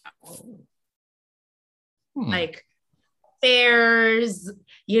 Like affairs,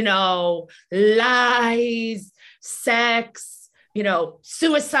 lies, sex,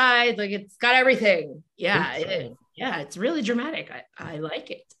 suicide. Like it's got everything. Yeah, it is. Yeah, it's really dramatic. I like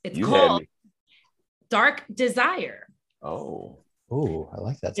it. It's called Dark Desire. Oh, I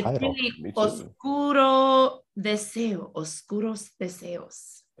like that title. Really Oscuros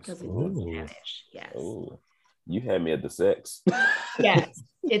Deseos. because it's in Spanish. Yes. Ooh. You had me at the sex. Yes,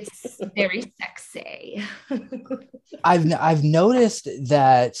 it's very sexy. I've noticed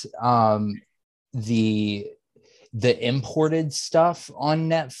that the imported stuff on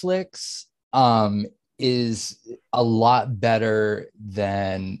Netflix is a lot better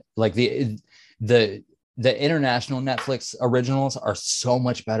than like the international Netflix originals are so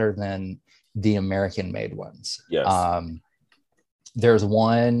much better than the American made ones. Yes. There's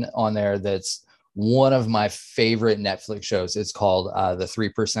one on there that's one of my favorite Netflix shows. It's called The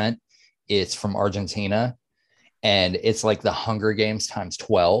 3%. It's from Argentina, and it's like the Hunger Games times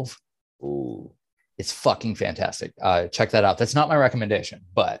 12. Ooh. It's fucking fantastic. Check that out. That's not my recommendation,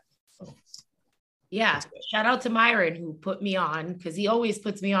 but yeah, shout out to Myron who put me on, because he always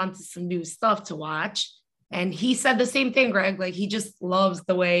puts me on to some new stuff to watch. And he said the same thing, Greg. Like, he just loves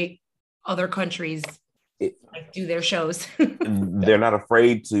the way other countries do their shows. They're not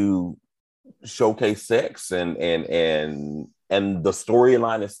afraid to showcase sex, and the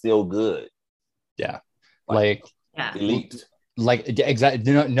storyline is still good. Yeah, like Elite. Like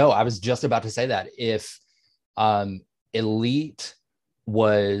exactly. No, I was just about to say that if Elite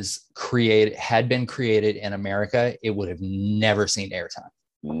had been created in America, it would have never seen airtime.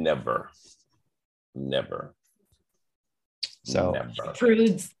 Never. So never.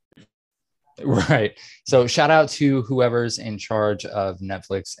 Prudes. Right. So shout out to whoever's in charge of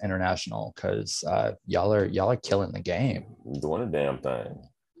Netflix International, because y'all are killing the game. Doing a damn thing.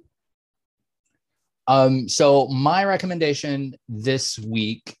 So my recommendation this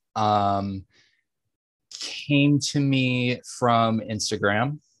week came to me from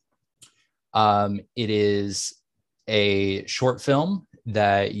Instagram. It is a short film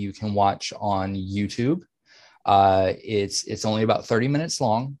that you can watch on YouTube. It's only about 30 minutes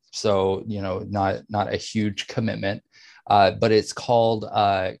long, so not a huge commitment. But it's called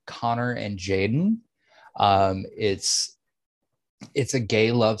Connor and Jaden. It's a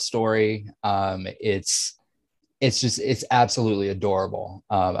gay love story. It's absolutely adorable.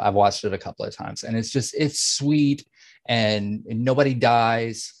 I've watched it a couple of times, and it's sweet, and nobody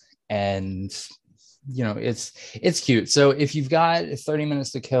dies, and it's cute. So if you've got 30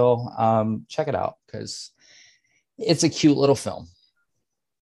 minutes to kill, check it out, because it's a cute little film.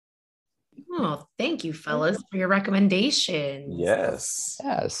 Oh, thank you, fellas, for your recommendations. Yes.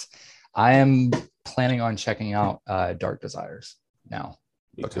 I am planning on checking out Dark Desires now,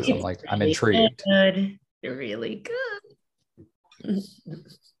 because I'm intrigued. Good. Really good.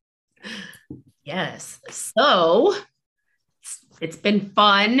 Yes. So it's been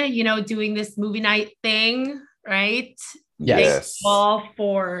fun, doing this movie night thing, right? Yes. Thanks all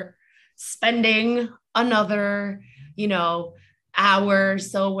for spending another, hour or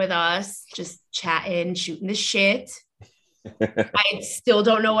so with us, just chatting, shooting the shit. I still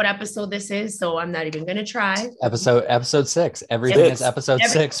don't know what episode this is, so I'm not even gonna try. Episode 6. Everything is episode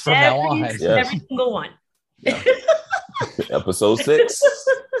 6 from now on. Yes. Every single one. Yeah. Episode 6.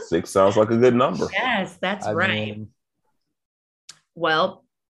 6 sounds like a good number. Yes, that's right. Well,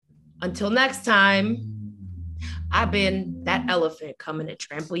 until next time, I've been that elephant coming to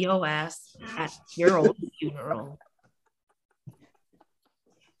trample your ass at your old funeral.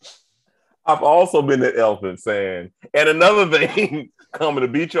 I've also been that elephant saying, and another thing, coming to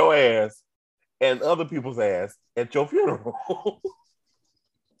beat your ass and other people's ass at your funeral.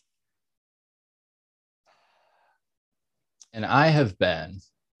 And I have been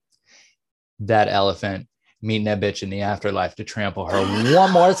that elephant meeting that bitch in the afterlife to trample her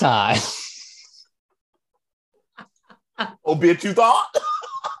one more time. Oh, bitch, you thought?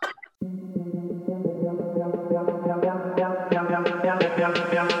 Yeah.